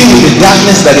 I'll deal with the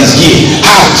darkness that is here.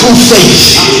 How? Through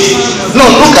faith. No,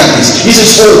 look at this. He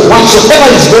says, oh, whatsoever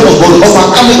is born of God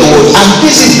overcoming the world. And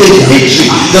this is the victory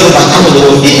that overcomes the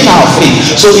world, even our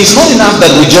faith. So it's not enough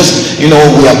that we just, we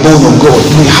are born of God.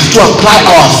 We have to apply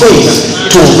our faith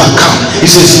to overcome. He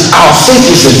says, our faith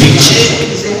is the victory.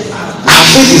 Our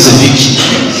faith is a victory.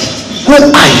 Who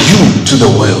are you to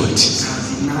the world?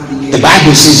 The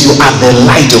Bible says you are the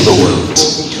light of the world.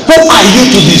 Who are you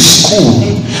to this school?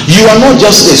 You are not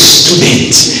just a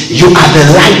student. You are the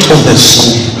light of the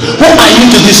school. Who are you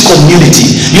to this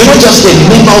community? You're not just a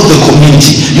member of the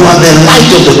community. You are the light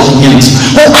of the community.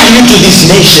 Who are you to this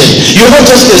nation? You're not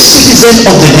just a citizen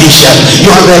of the nation.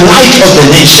 You are the light of the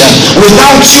nation.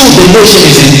 Without you, the nation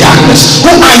is in darkness.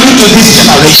 Who are you to this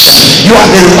generation? You are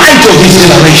the light of this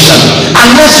generation.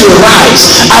 Unless you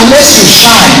rise, unless you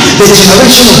shine, the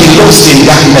generation will be lost in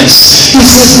darkness. He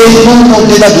says they know not,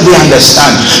 neither do they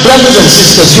understand. Brothers and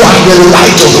sisters, you are the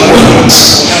light of the world.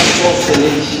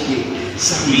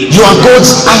 You are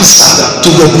God's answer to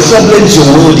the problems your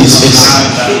world is facing.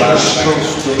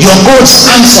 You are God's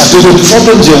answer to the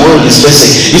problems your world is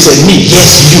facing. He said, me,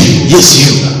 yes, you, yes,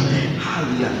 you.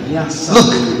 Look,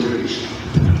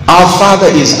 our Father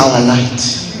is our light.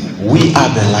 We are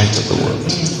the light of the world.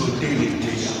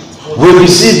 We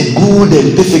receive good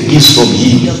and perfect gifts from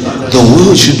Him. The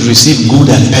world should receive good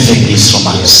and perfect gifts from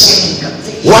us.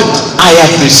 What I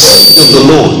have received of the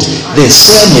Lord, the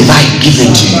same have I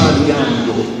given to you.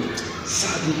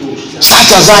 Such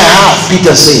as I have,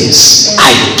 Peter says,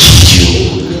 I give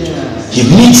you. He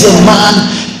meets a man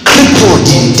crippled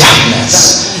in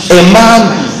darkness, a man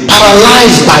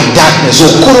paralyzed by darkness who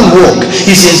couldn't walk.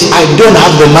 He says, I don't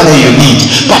have the money you need,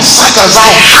 but such as I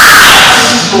have,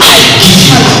 I give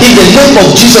you. In the name of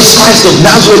Jesus Christ of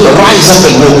Nazareth, rise up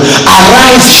and walk.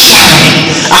 Arise, shine.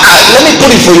 Let me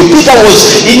put it for you. Peter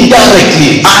was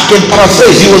indirectly, I can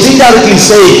paraphrase, he was indirectly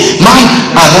saying, man,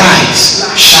 arise,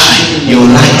 shine, your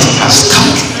light has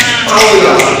come.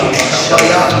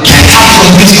 Get out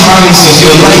from this paralysis,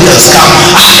 your light has come.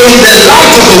 I am the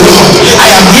light of the world. I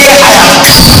am here, I have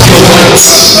come to your words.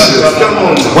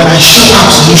 When I show up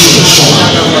solution,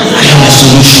 I am a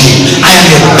solution. I am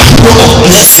a bundle of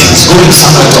blessings going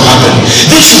somewhere to happen.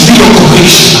 This should be your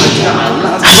conviction.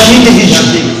 As an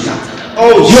individual,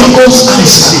 you are God's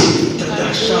answer.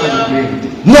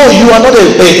 No, you are not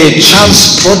a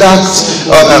chance product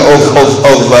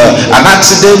of an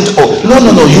accident. No.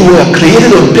 You were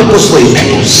created on purpose for a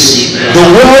purpose. The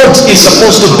world is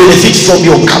supposed to benefit from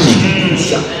your coming.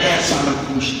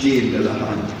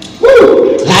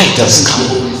 Light has come.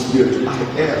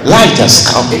 Light has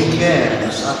come.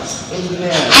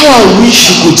 How I wish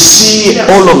you could see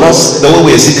all of us the way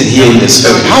we are seated here in the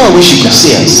spirit. How I wish you could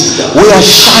see us. We are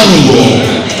shining here.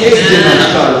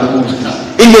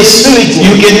 In the spirit,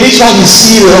 you can literally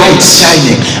see lights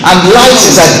shining, and lights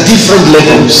is at different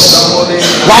levels.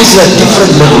 Lights are at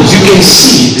different levels. You can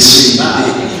see it.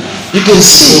 You can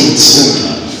see it.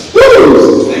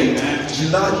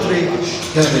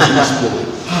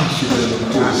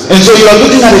 And so you are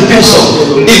looking at a person.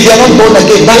 If they are not born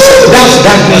again, that's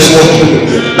darkness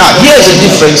working. Now here's the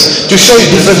difference, to show you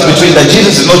the difference between that.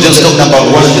 Jesus is not just talking about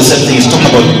one and the same thing. He's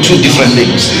talking about two different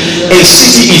things. A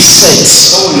city is set,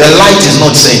 the light is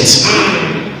not set.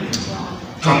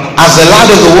 As the light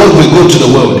of the world, we go to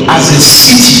the world. As a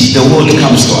city, the world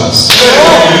comes to us.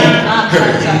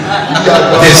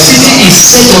 The city is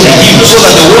set on a hill so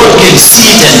that the world can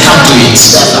see it and come to it.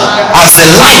 As the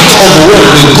light of the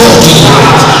world, we go to the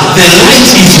world. The light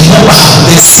is mobile,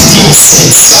 the city is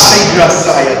set.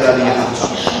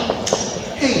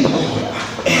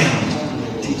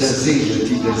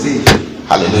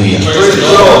 Hallelujah.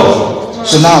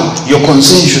 So now your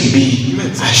concern should be,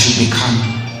 I should become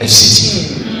a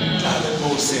city.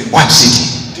 What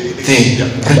city? The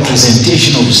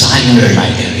representation of Zion in my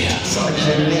area.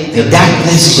 The dark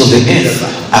places of the earth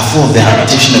are full of the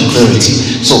habitation of clarity.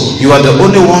 So you are the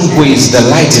only one who is the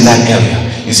light in that area.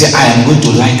 You say, I am going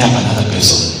to light up another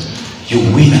person. You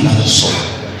win another soul.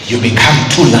 You become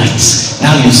two lights.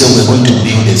 Now you say, we're going to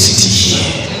build a city here.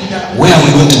 Where are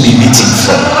we going to be meeting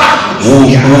from?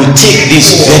 We'll take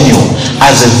this venue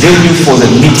as a venue for the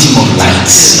meeting of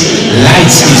lights.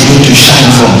 Lights is going to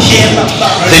shine from here.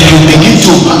 Then you begin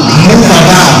to move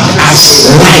around as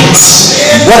lights.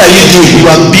 What are you doing? You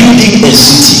are building a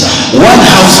city. One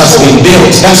house has been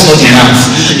built. That's not enough.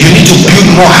 You need to build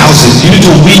more houses. You need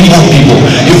to win more people.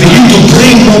 You begin to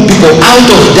bring more people out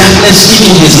of darkness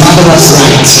into His marvelous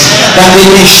light, that they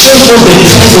may show forth the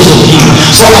presence of Him.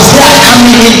 So as they are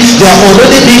coming in, they are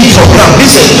already being programmed.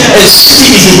 Listen, a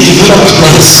city is a developed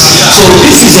place. So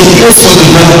this is a place for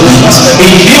development.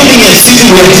 In building a city,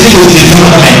 we are dealing with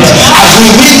development. As we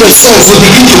win the souls, we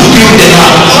begin to build them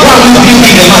up. Why are we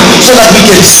building them up? So that we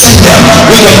can send them.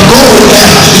 We can go with them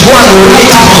to go and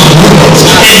light up on the world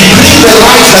and bring the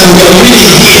light that we are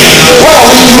winning here. What are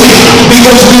we doing?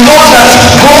 Because we know that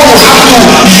God will have to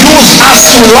use us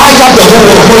to light up the whole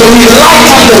world. When we light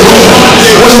up the room,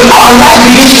 when our light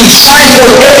begins to shine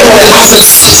for everyone as a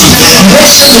city,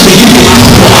 nations begin to come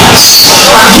to us. Here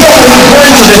we are going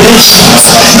to the nations.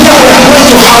 Here we are going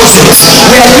to houses.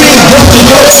 We are doing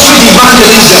door-to-door street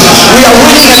evangelism. We are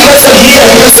winning a person here,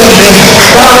 a person there.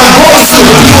 But our goal is to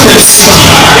build a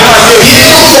city.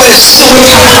 Build for a city which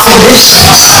has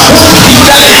foundations. Who Peter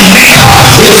and Mary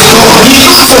is God. He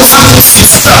asked for such a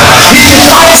city. He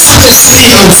designed such a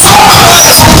city himself.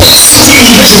 Such a city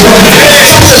in his word.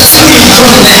 Such a city in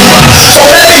Jordan. So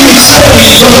whenever you step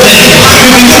in Jordan, you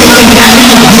begin to imagine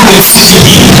to build a city.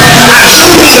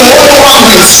 Assuming the whole world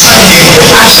is shining.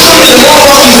 Assuming the whole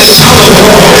world is a child of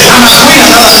God. I'm doing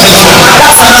another thing.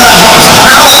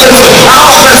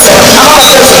 That's another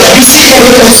person. You see,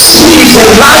 the city is the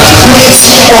last place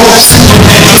of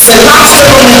settlement. It's the last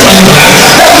settlement on earth.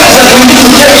 That means that we need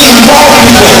to get involved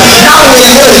with it. Now we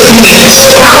are not a village.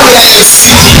 Now we are a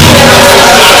city.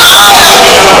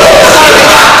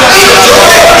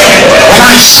 When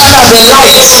I shine as a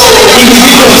light,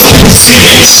 individuals can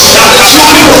see it.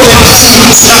 Few people can see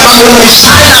it. But when we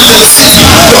shine as a city,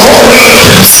 the whole world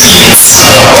can see it.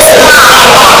 So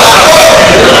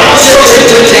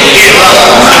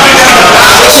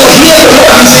here the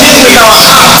Lord is dealing with our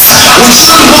hearts. We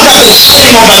shouldn't look at the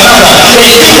shining of another and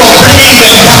think of bringing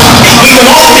them down. We can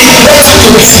all be better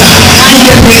together. You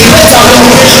can be better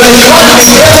alone. But if you want to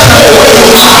be better than the way you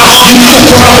are, you need to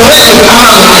collaborate with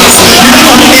other lives. You need to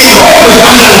be involved with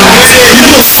other lives. You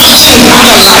need to function in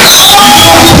other lives. You need to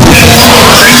put the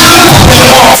Lord. You need to put the Lord. You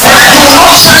will not shine better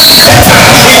if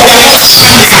they are not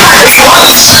shining. If you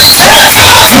want to shine better,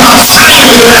 you must shine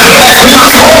with them. We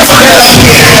must all together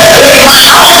here. In my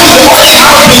house, the one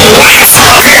house with the lights.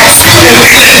 We are seeing the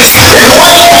witness. And the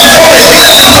one who is always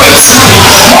witness for yourself.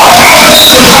 All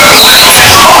houses will have lights.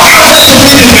 All houses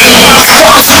will be in the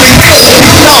room. So as we build the kingdom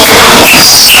of God,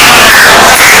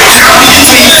 how many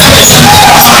believers?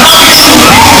 How many who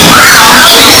believe?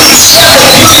 How many who share the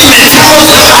building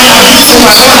materials that I have used in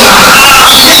my own life?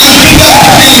 I'm making bigger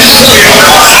building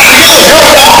materials. I begin to help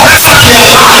them plaster their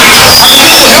lives. I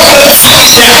begin to help them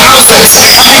finish their houses.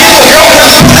 I begin to help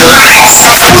them put lights,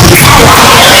 put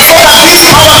power, so that this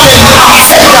power can last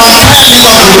for the entire neighborhood.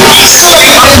 Somebody might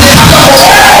say,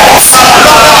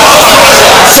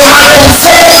 so my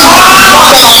concern is not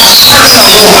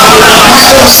about my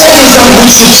concern is that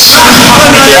we should shine all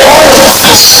over and as we are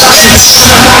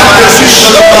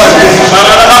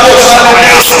here, we are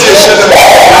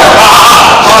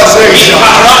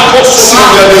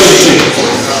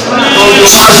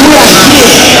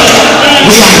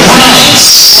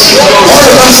lights. All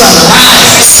of us are lights.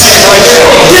 Different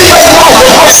lights,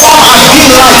 because some are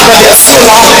dim lights, but they're still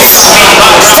lights. Some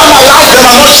are lights that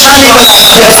are not shining, but they're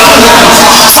still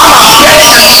lights. Some are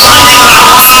burning and shining as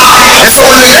lights. And so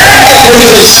when the Lord gave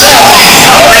me the shell,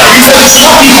 he said,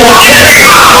 some people came to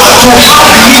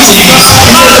have meetings. He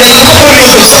said, they told me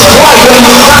to say, why when you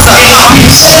pass a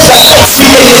he said that every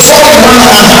day they saw one another.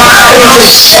 There is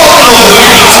a showing of the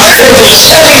light. There is a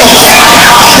sharing of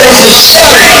fire. There is a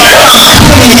sharing. What I'm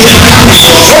doing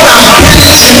in the family, what I'm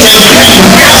building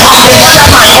in the family, I share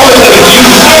my oil with you. So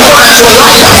as the light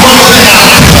comes down,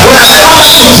 when I come into the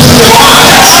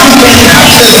water, you may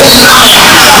catch the same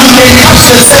light. You may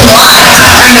catch the same light.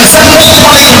 And the same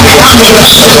oil will be coming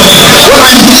back to me. When I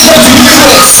minister to you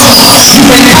through a song, you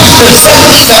may catch the same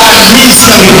thing that I am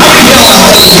ministering. How many of us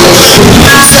are telling you to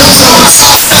minister songs?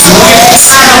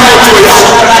 Yes. When the Lord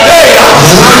can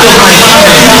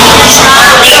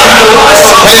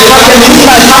use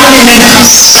my family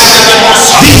members, this family can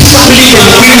build a family.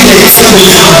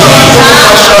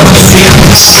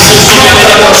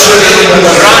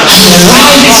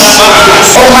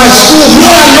 Oh my school,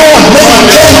 me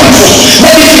alone, maybe 10 people,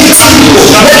 maybe 15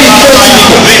 people, maybe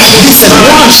 30 people. He said,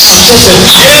 one shall chase a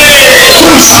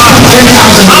two shall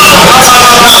 10,000.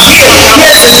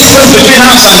 Here's the difference between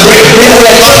us and them.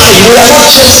 They were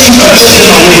chasing. We are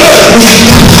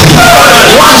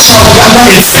not chasing to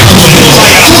chase them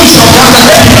away. One shall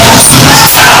gather a thousand. Two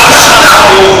shall gather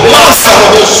 10,000.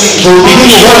 So we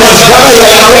begin to wonder whether you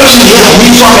are arranging here,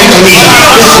 which one make a meeting.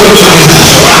 Let's go together.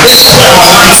 Let's put our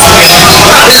minds together.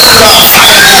 Let's put our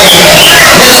fire together.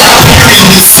 Let's put it in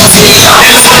the city.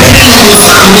 Let's put it in the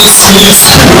families.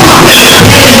 Let's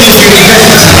put it in the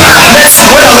university.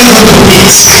 What are we going to meet?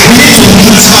 We need to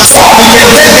meet. So we can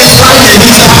let this light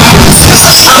and this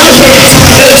happens. How many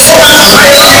there is so much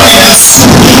light around us.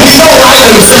 We know why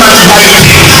there is so much light.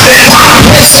 There are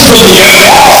places over here.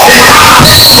 There are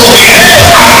places over here.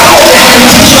 I don't know the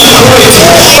definition of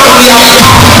authority,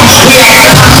 but we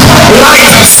are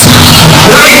lights.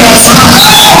 Lights.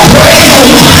 Praying will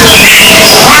come to me.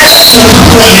 Lights will come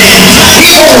to me.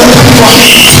 to an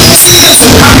end. Sickness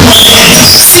will come to an end.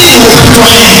 Sin will come to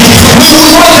an end. We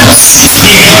will no longer sit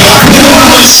here. We will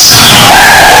not shine.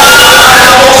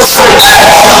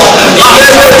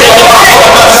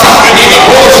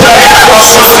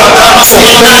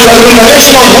 The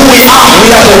revelation of who we are the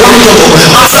light of the world.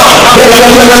 The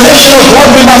revelation of what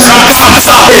we must become.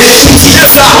 A city.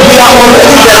 We are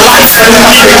already the light and we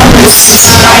must become a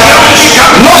city.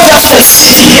 Not just a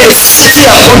city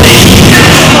upon a hill.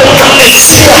 A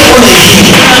city upon a hill.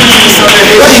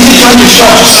 What is he trying to show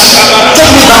us?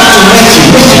 Take me back to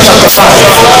Matthew chapter 5.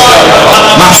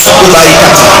 Verse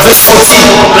 14.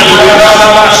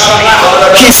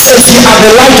 He says, "You are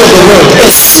the light of the world. A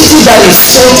city that is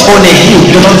set on a hill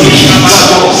cannot be hid."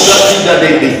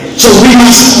 So we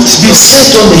must be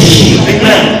set on a hill.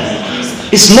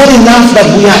 It's not enough that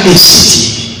we are a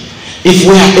city. If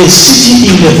we are a city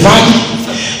in the valley,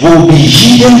 we will be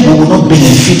hidden. We will not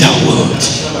benefit our world.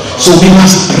 So we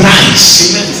must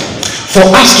rise. For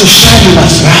us to shine, we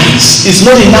must rise. It's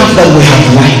not enough that we have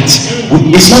light.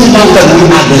 It's not enough that we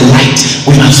are the light.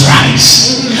 We must rise.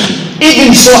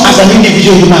 Even so, as an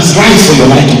individual, you must rise for your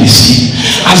light to be seen.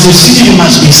 As a city, you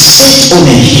must be set on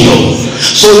a hill.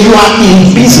 So you are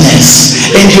in business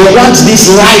and you want this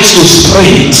light to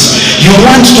spread. You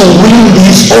want to win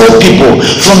these old people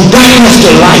from darkness to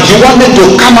light. You want them to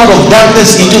come out of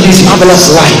darkness into this marvelous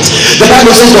light. The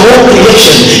Bible says the whole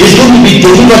creation is going to be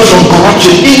delivered from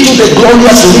corruption into the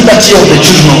glorious liberty of the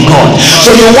children of God. So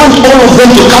you want all of them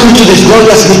to come into this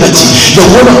glorious liberty. The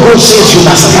word of God says you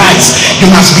must rise. You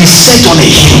must be set on a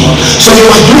hill. So you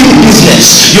are doing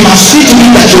business. You must see to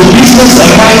it that your business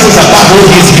rises above all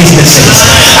these businesses.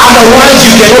 Otherwise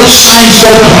you cannot shine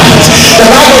so bright. The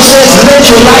Bible says let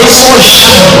your light so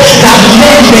shine that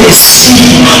men may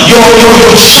see. Your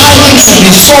shining should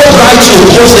be so bright to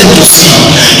cause them to see.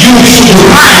 You should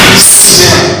rise.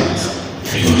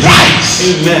 You rise.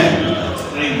 Amen.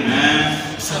 Amen.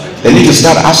 They need to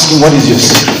start asking, what is your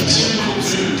secret?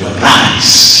 To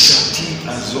rise.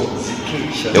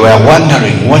 They were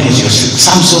wondering, what is your secret?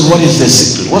 Samson, what is the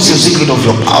secret? What's your secret of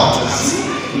your power?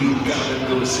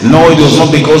 No, it was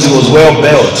not because he was well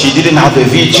built. He didn't have a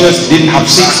V-chest, didn't have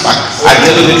six-pack. I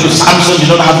tell you the truth, Samson did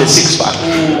not have a six-pack.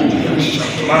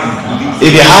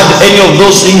 If he had any of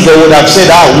those things, they would have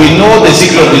said, we know the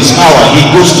secret of his power. He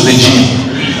goes to the gym.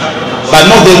 But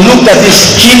no, they looked at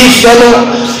this skinny fellow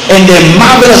and the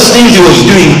marvelous things he was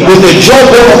doing. With the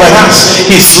jawbone of an ass,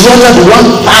 he slaughtered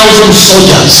 1,000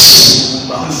 soldiers.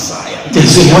 They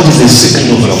say, what is the secret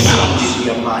of your power?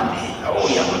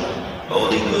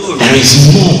 There is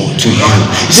more to you.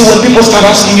 You see, when people start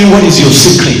asking you what is your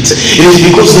secret, it is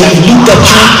because they have looked at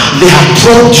you, they have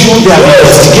probed you, they have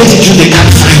investigated you, they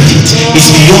can't find it.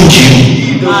 It's beyond you.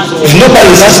 If nobody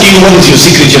is asking you what is your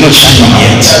secret, you're not shining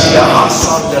yet.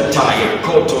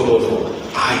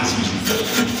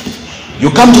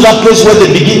 You come to that place where they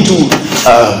begin to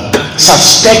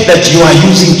suspect that you are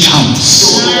using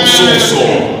charms.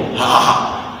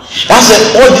 That's an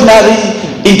ordinary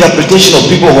interpretation of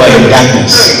people who are in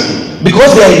darkness.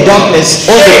 Because they are in darkness,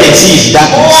 all they can see is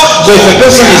darkness. So if a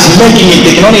person is making it,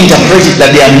 they can only interpret it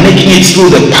that they are making it through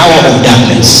the power of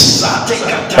darkness.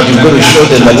 But you've got to show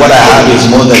them that what I have is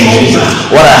more than you.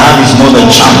 What I have is more than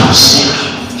charms.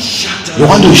 You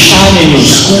want to shine in your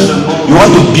school, you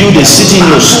want to build a city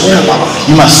in your school,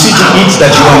 you must see to it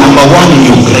that you are number one in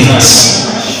your grades.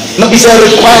 No, it's a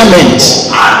requirement.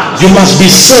 You must be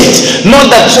set.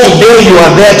 Not that today you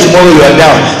are there, tomorrow you are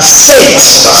down. Set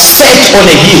on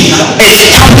a hill.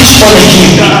 Established on a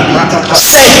hill.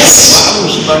 Set.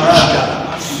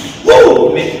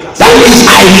 That means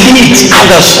I lead,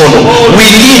 others follow. We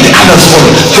lead, others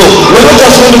follow. So we're not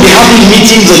just going to be having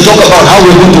meetings and talk about how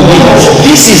we're going to win.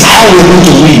 This is how we're going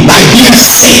to win. By being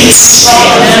set.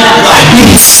 By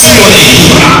being set on a hill.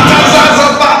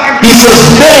 He says,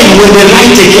 then when they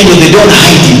light a candle, they don't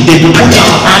hide it. They put it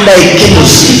under a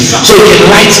candlestick so it can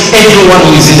light everyone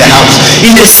who is in the house.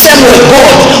 In the same way,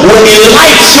 God, when He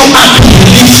lights you up,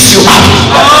 He lifts you up.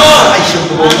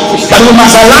 But we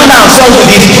must align ourselves with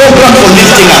His program for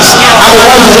lifting us.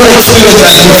 Otherwise, we won't experience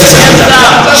that lifting.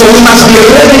 So we must be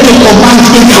ready to command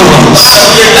influence.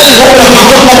 That is what we have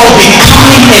been talking about,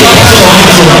 becoming a vessel of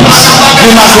influence.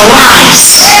 We must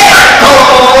rise.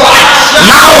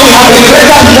 Now we have a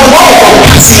greater motive for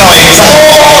casting our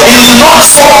example. It is not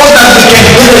so that we can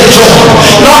get a job.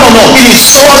 No. It is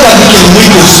so that we can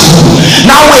win the school.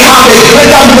 Now we have a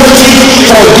greater motive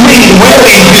for doing well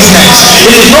in business.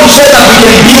 It is not so that we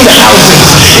can build houses.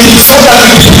 It is so that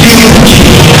we can build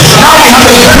people. Now we have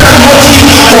a greater motive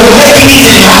for making it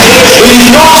in life. It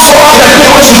is not so that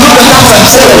people should look at us and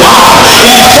say, wow.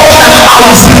 It is so that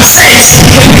our success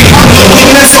can become the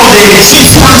witness of the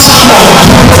six months of what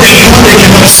they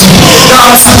cannot see.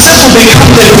 Now success will become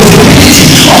the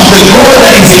visibility of the God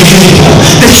that is invisible.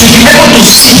 They should be able to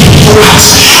see Him through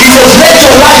us. It was let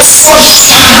your light so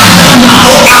shine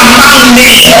among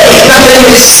men that they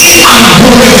may see and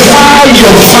glorify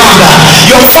your Father.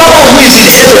 Your Father who is in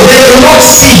heaven, they will not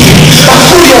see Him, but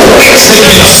through your works they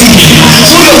can see Him.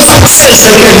 Through your success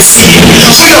they can see Him.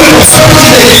 Through your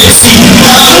prosperity they can see Him.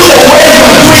 Through the way you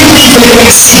are doing things they can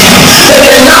see Him. They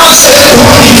can now say,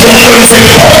 oh, He can do it.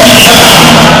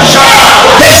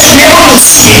 They should be able to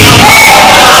see Him.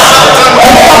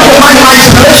 My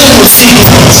inspiration will see Him.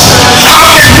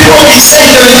 How many people be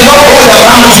saying there is no God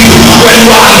around you when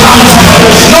you are around Him?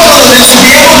 No, they should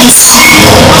be able to see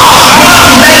Him.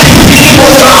 Not let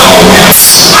people around you.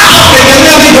 They can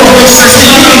never be the voice that they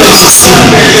give you the system.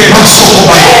 Not so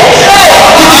bad.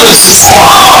 Give me the system. Give me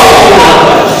the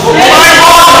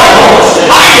system.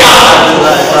 Can we get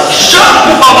the scripture?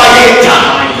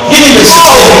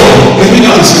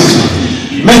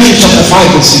 Matthew chapter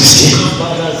 5 and 16.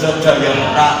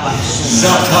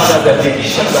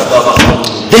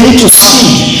 They need to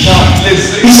see.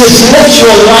 He says, let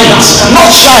your light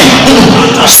not shine.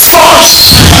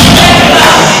 Source.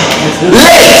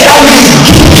 Let that means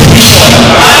give vision.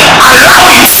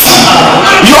 Allow it.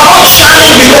 You are not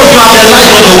shining because you are the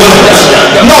light of the world.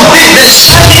 No, the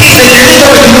shining is the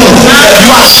deliberate move.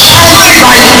 You are shining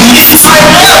by inside.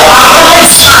 Arise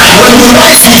shine. When you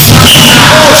rise, you shine.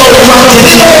 So you are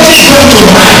deliberately going to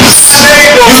rise.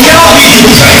 You cannot be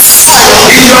depressed.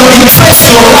 If you are depressed,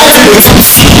 your life will be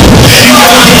empty. If you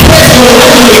are depressed, your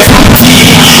life will be empty.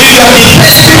 If you are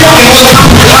depressed, people cannot come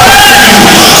to life.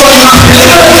 So you must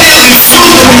deliberately refuse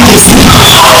to be deceived.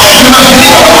 You must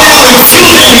deliberately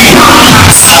refuse to be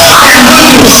harmless. I am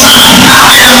going to shine.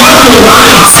 I am going to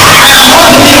rise. I am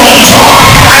going to be on top.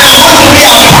 I am going to be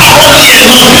above only and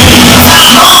not beneath.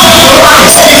 Not going to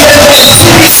rise because the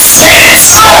city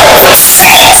says. The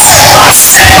says.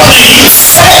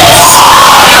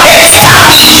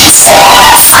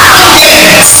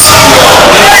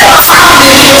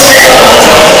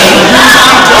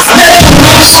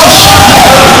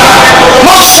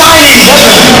 Not shining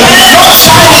heaven, not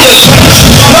shining the church.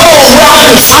 No, we are to shine beyond me. Because all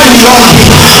of us are here. We are the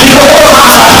light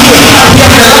of the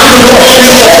world. And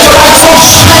let your light so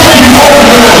shine before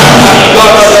me.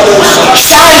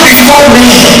 Shine before me.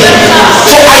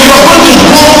 So as you are going to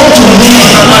go to me,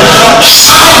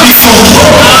 shine before me.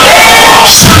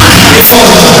 Shine before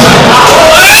me.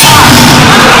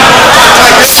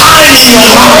 Shine in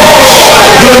your marriage.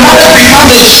 Your marriage become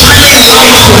the shining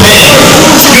light to men.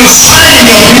 You shine in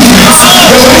your business.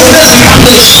 Your business become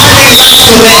the shining light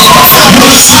to men.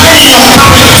 You shine in your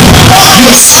family.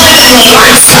 You shine in your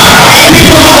lifestyle.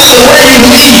 People look at the way you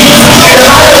live. The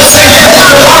Bible says, let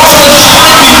the light so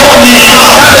shine before men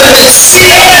that they may see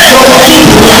your good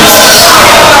works.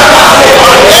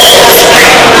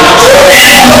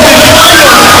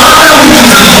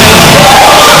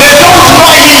 They don't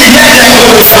know Him yet they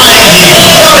glorify Him.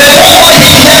 They don't know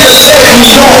Him yet they say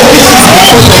we know this is the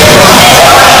purpose of your life.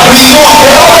 We know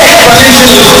the only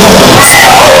explanation is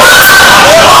God.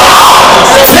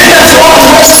 Let us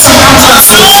all rest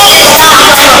circumstances.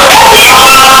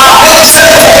 Let us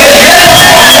say,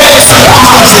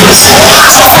 circumstances.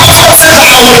 Circumstances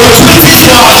are opportunities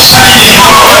for our shining.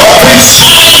 We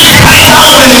shine right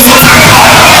now when it's not our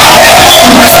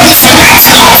this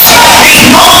circumstance is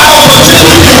not an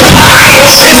opportunity to die.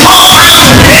 It's not time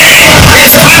to pay.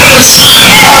 It's time to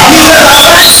shine. He says,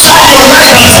 arise, shine your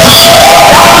light has come.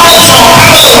 That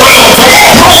light shall cover the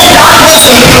world. Not darkness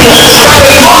alone, but the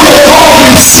glory of God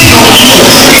will be seen on you.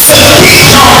 It's a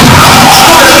picture of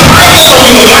the brightness of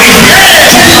your life.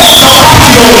 Turning up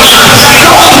above your life.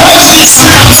 Don't watch this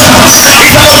circumstance.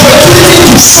 It's an opportunity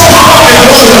to show up and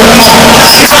know your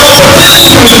God. It's an opportunity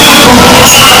to become God.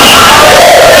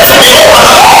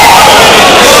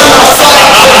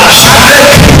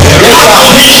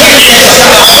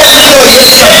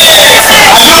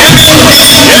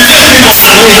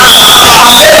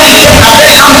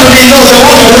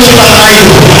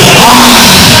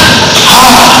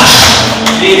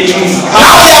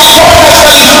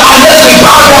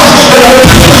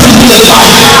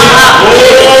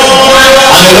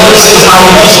 And the Lord says, I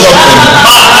will not stop them.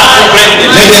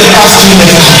 Let them pass through the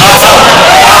fire.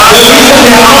 The reason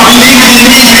they are not believing in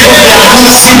me because they have not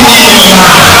seen me in your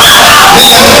life. Let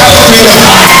them pass through the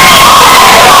fire.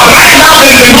 Right now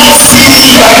they cannot see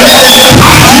me, but let them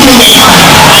pass through the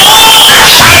fire.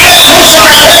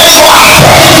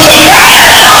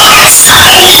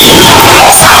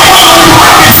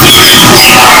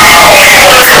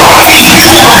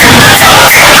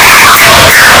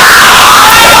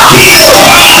 He is the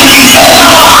one who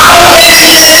is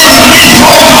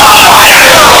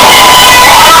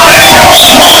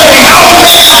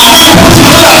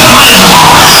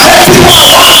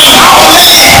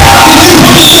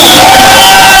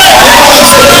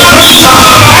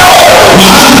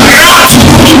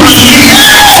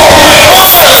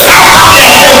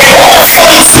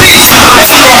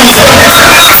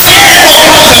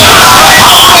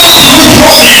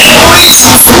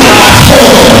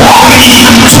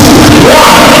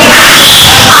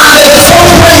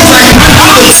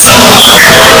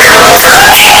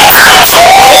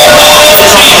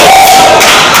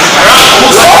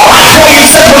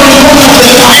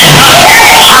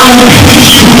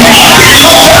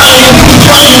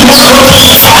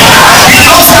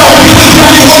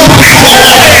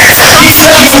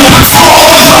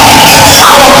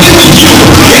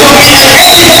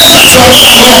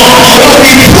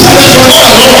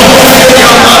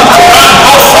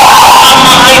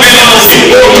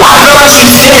what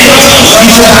he said. He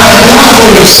said, I am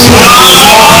Lazarus.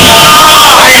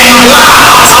 I am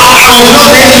alive. I will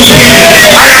not let you get.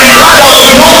 I am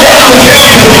alive. I will not let you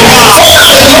get.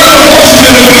 Sometimes the Lord wants you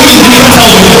to believe the matter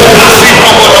of the Lord.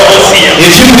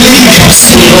 If you believe, you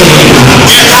see it.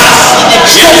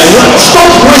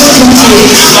 Stop wasting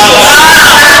tears.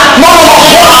 No,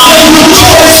 you do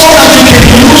it so that you can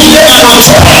use them and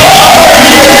stop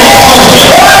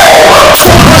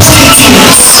wasting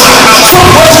tears. Stop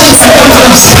wasting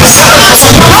circumstances.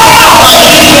 Stop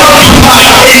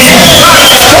wasting.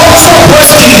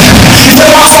 He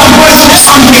said, once I'm going through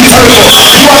something terrible,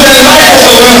 you are the light of the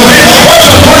world. What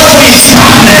you're going through is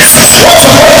darkness. What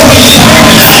you're going through is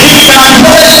darkness. If you can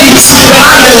acknowledge it, then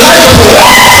I'm the light of the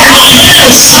world. To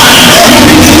shine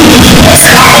into the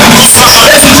darkness. There's a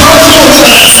person who will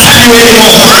understand you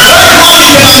anymore. Nobody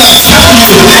will understand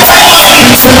you.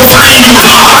 Everybody will find you. The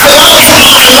Bible says,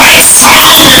 my light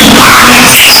shines in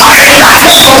darkness. I can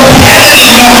attest from heaven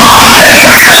anymore. There's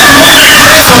a heaven who will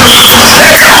pray for me.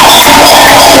 There's a hope for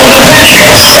all the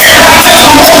living. There's a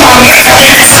attest from all my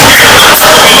friends.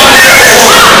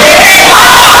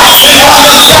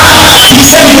 He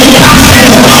said you will pass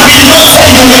through. He did not say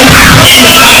you will pass through.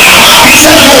 He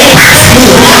said you will pass through. There is a passing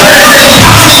through. That means there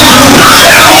is a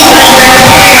fire.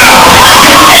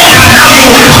 And now you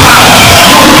will pass. You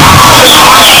pass the fire. You pass the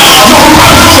water.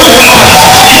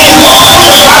 You walk through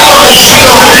the valley of the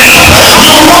shadow of death.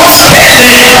 You will not stay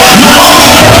there. You will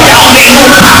not go down there. You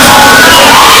will pass.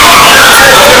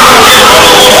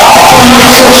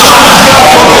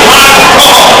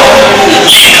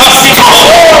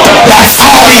 That's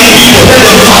how it is.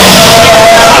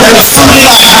 There is something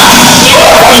I have.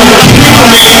 I'm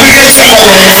giving from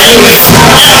experience and from experience.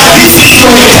 This is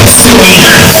your testimony.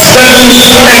 And told me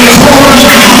in order to go to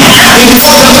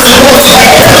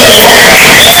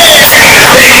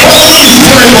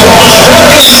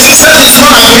the said it's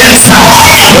not against her.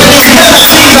 When you hear that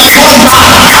things are going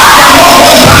bad, they are not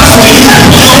going bad for you.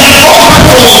 They are all bad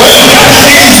for your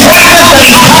way. It is better than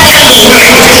carrying your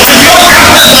way. Your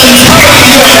better than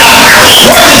carrying your dad.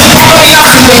 What is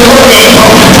carrying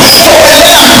us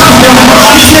in the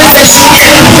glory? So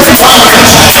let us have the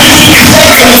mind. He said,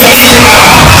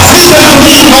 he said, listen to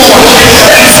me more.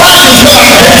 The plan is not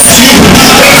against you. The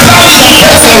plan is to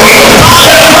bless the world. The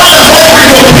plan is not to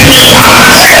bring opinion.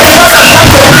 The plan is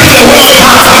not to bring the world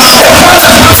down. The plan is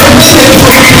not to bring the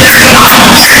disobedience down.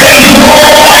 There is no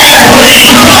earthquake.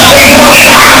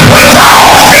 There is no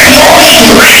earthquake.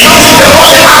 There is no earthquake. The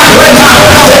Lord has greater.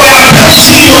 They were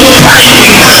punishing you with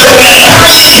lightning. They were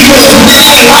punishing you with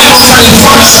many lives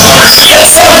malfunction. They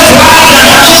said the life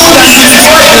that killed and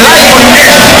destroyed the life of the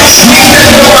enemy needed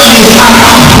the one you have.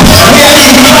 We are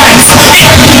in Christ.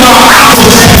 Fighting our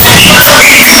battles.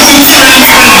 Fighting using our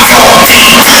authority.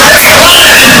 The plan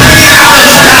is to bring others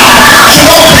down. You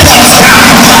won't bring us down.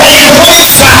 Your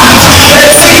voice down. The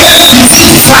sickness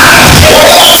disease down.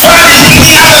 Whatever plan is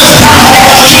bringing others down.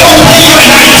 You won't bring you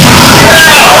and I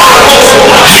down.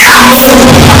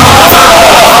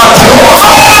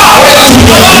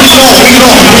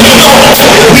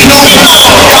 We know God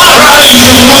rather you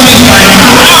should multiply.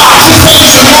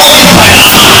 Jesus you should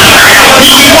multiply.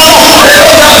 You know the Lord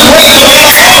has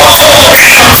raised the Lord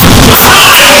also.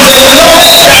 The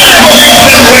knowledge that no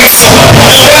man waits for.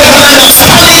 There is an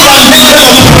understanding that men do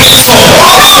not wait for.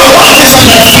 So what is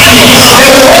understanding?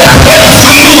 The Lord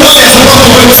that waits for you is the Lord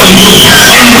who waits for you.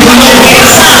 And you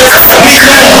will not wait.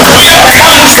 We know at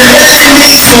times the enemy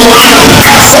means for evil.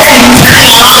 So he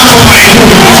turns around for my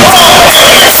good.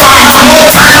 So I have no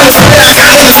time to say that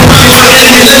God is working for the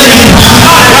enemy.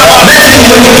 Let him wait.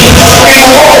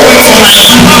 He will all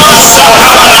wait for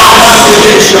my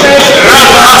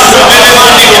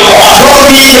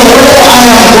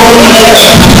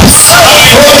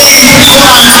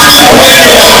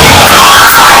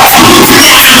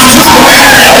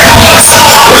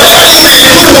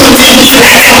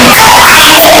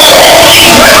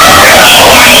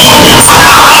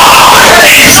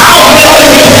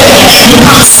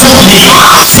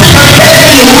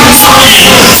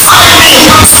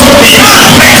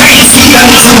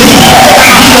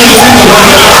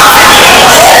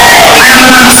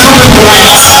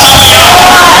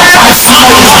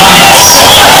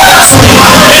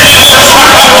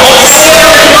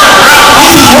good.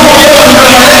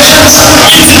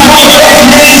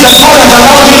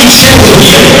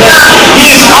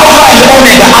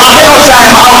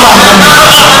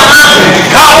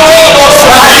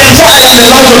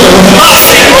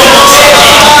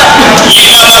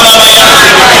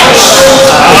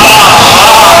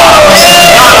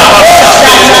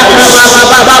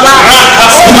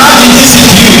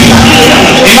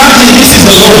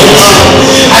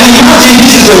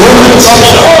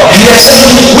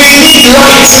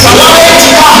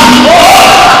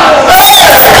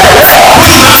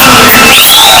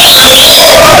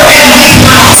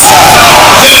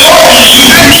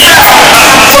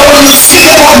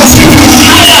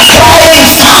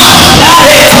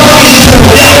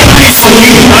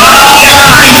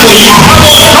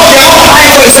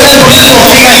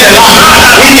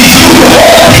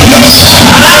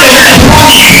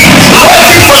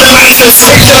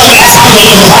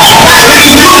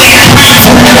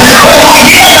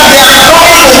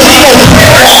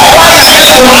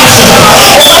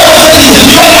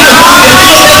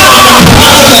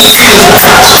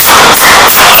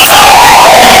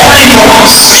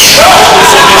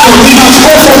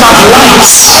 people have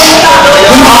lights.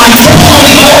 We are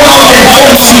intentionally going out and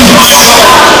going to.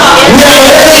 We are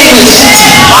already in the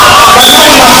city. But now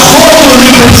we are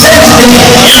going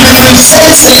to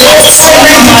represent the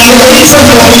excellent manifestation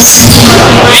of the city.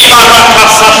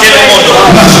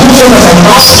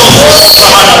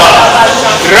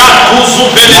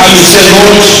 And you say,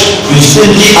 Lord, you see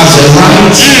me as a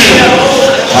light,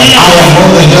 and I am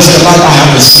more than just a light, I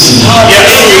am a city.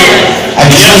 And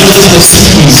Jesus, the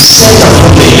city is set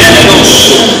upon the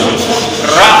hill.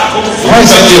 Why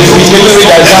is that your free? Let me read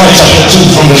Isaiah chapter 2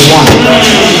 from verse 1.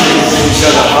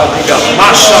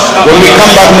 When we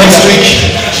come back next week,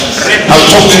 I'll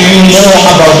talk to you more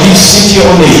about this city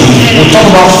on the hill. We'll talk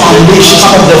about foundation,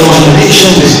 some of the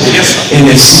foundations in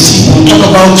the city. We'll talk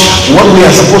about what we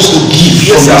are supposed to give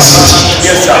from the city.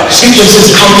 Scripture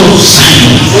says, out of Zion.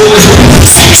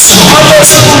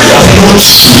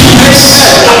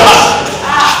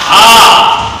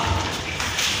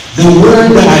 The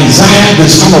word that Isaiah, the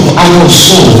son of Amos,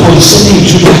 saw concerning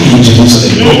Judah in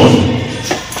Jerusalem. Go on.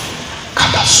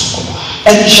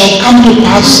 And it shall come to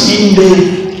pass in the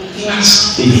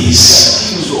last days.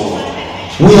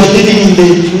 We are living in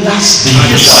the last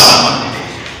days.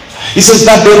 It says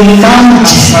that the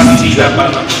mountain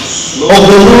of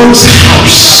the Lord's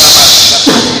house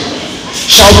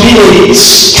shall be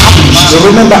established.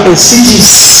 Remember, a city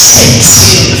set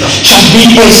shall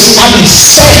be established,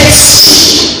 set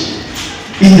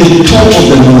in the top of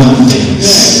the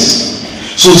mountains.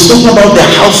 So it's talking about the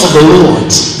house of the Lord,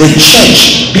 the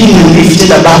church being lifted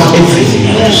above everything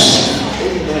else.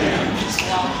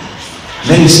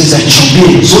 Then it says that shall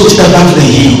be exalted above the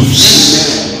hills.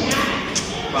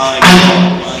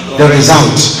 And the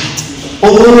result,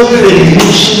 all the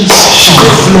nations shall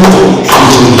flow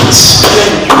into it.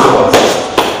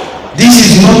 This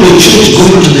is not the church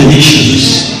going to the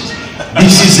nations.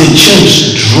 This is the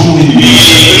church drawing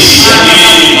nations.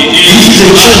 This is the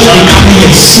church becoming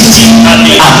a city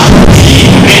above the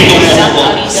hill.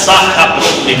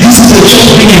 This is the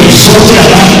church being exalted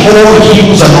above all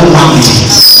hills and all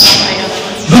mountains.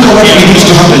 Look at what begins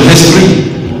to happen. Verse 3.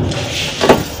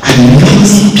 And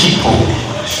many people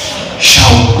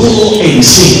shall go and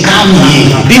say, come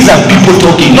here. These are people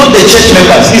talking, not the church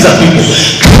members. These are people.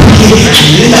 Come here and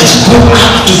let us go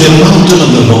up to the mountain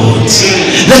of the Lord.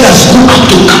 Let us go up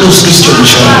to Carlos Christian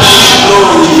Church,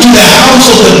 to the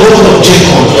house of the God of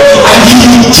Jacob, and he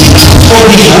will teach us all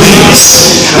his ways.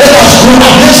 Let us go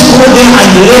up. Let's go there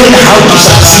and learn how to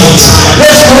succeed.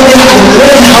 Let's go there and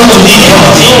learn how to be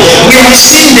healthy. We have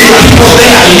seen the people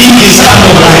there and live this kind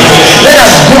of life. Let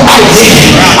us go out there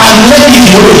and learn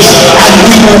his ways, and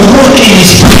we will walk in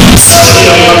his ways.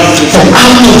 For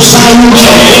out of Zion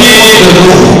shall come the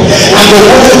Lord, and the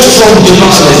word from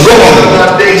Jerusalem. Go on.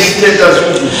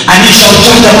 And he shall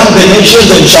judge among the nations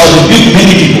and shall rebuke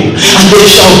many people, and they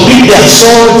shall beat their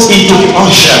swords into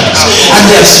plowshares and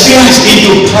their spears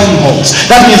into pruning-hooks.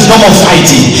 That means no more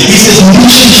fighting. He says,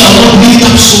 nation shall not lift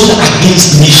up sword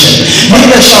against nation,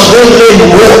 neither shall they lay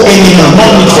war anymore. No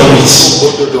need for it.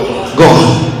 Go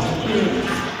on.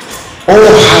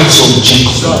 All house of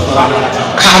Jacob,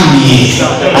 come here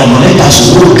and let us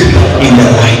walk in the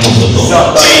light of the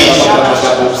Lord.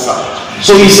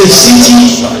 So it's a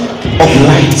city of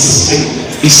lights.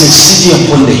 It's a city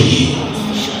upon the hill.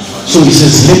 So he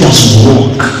says, let us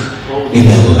walk in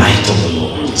the light of the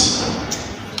Lord.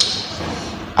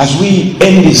 As we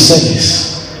end this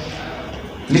service,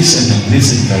 listen and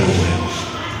listen very well.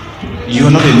 You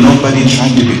are not a nobody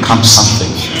trying to become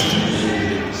something.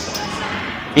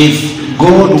 If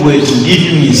God were to give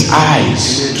you his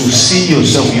eyes to see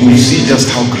yourself, you will see just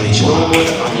how great you are.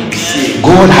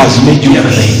 God has made you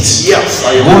great.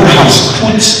 God has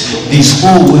put this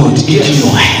whole world into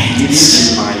your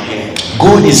hands.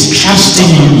 God is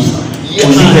trusting you to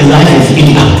live a life of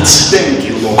impact.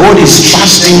 God is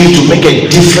trusting you to make a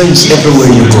difference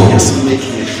everywhere you go.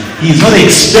 He's not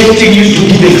expecting you to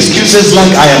give excuses like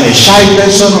I am a shy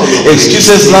person,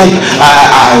 excuses like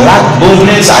I lack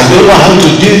boldness, I don't know how to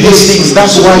do these things.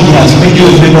 That's why he has made you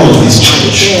a member of this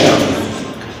church.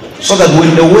 So that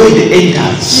when the word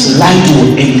enters, light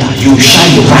will enter, you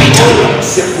shine brighter.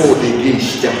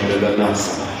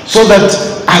 So that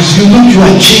as you look, you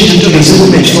are changed into the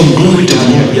same image from glory to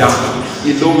glory.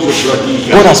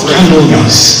 God has planned all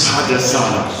this.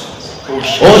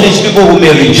 All these people who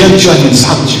may reject you and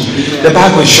insult you, the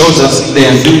Bible shows us they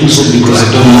are doing so because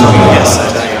they don't know you.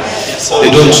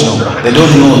 They don't know. They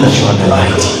don't know that you are the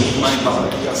light.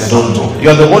 They don't know. You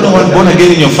are the only one born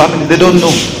again in your family. They don't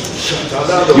know.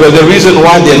 You are the reason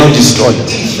why they are not destroyed.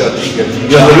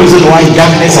 You are the reason why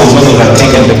darkness has not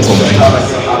overtaken them completely.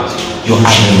 You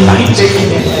are the light.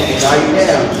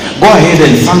 Go ahead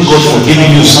and thank God for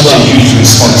giving you such a huge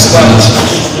responsibility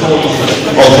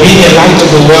of being a light of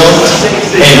the world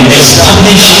and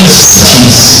establishing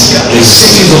cities, the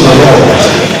cities of the world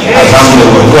around the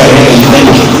world. Go ahead and thank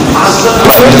Him.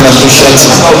 Go ahead and appreciate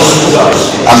Him.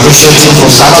 Appreciate Him for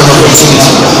such an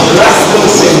opportunity.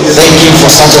 Thank Him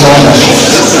for such an honor.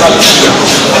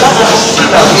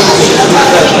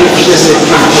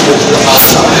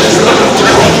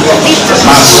 We know the young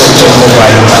persons of the earth are full of the application of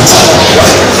words, and you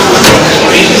have told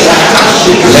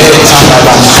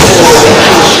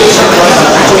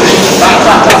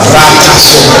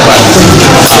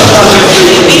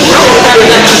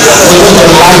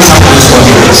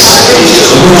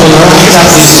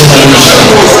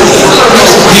us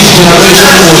to create these impacts. We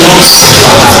are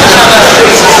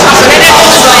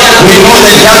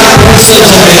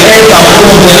going to take over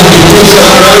communities.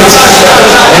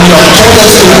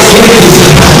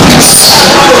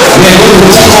 We're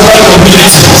going to take over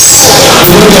nations.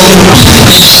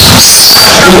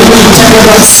 We're going to take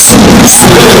over cities.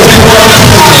 We're going to take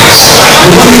over continents.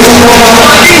 We're going to take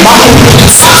over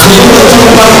marketplaces. We're going to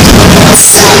take over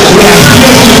business. We are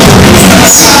here to do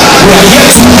business. We are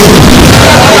here to do.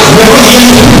 We are not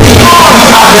here to do.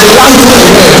 As the light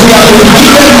of the world, we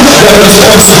are given the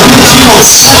responsibility of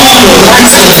shining your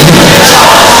light in the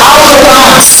world. Out of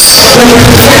us,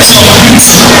 the reflection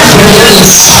of beauty,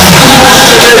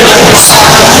 the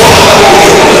shine.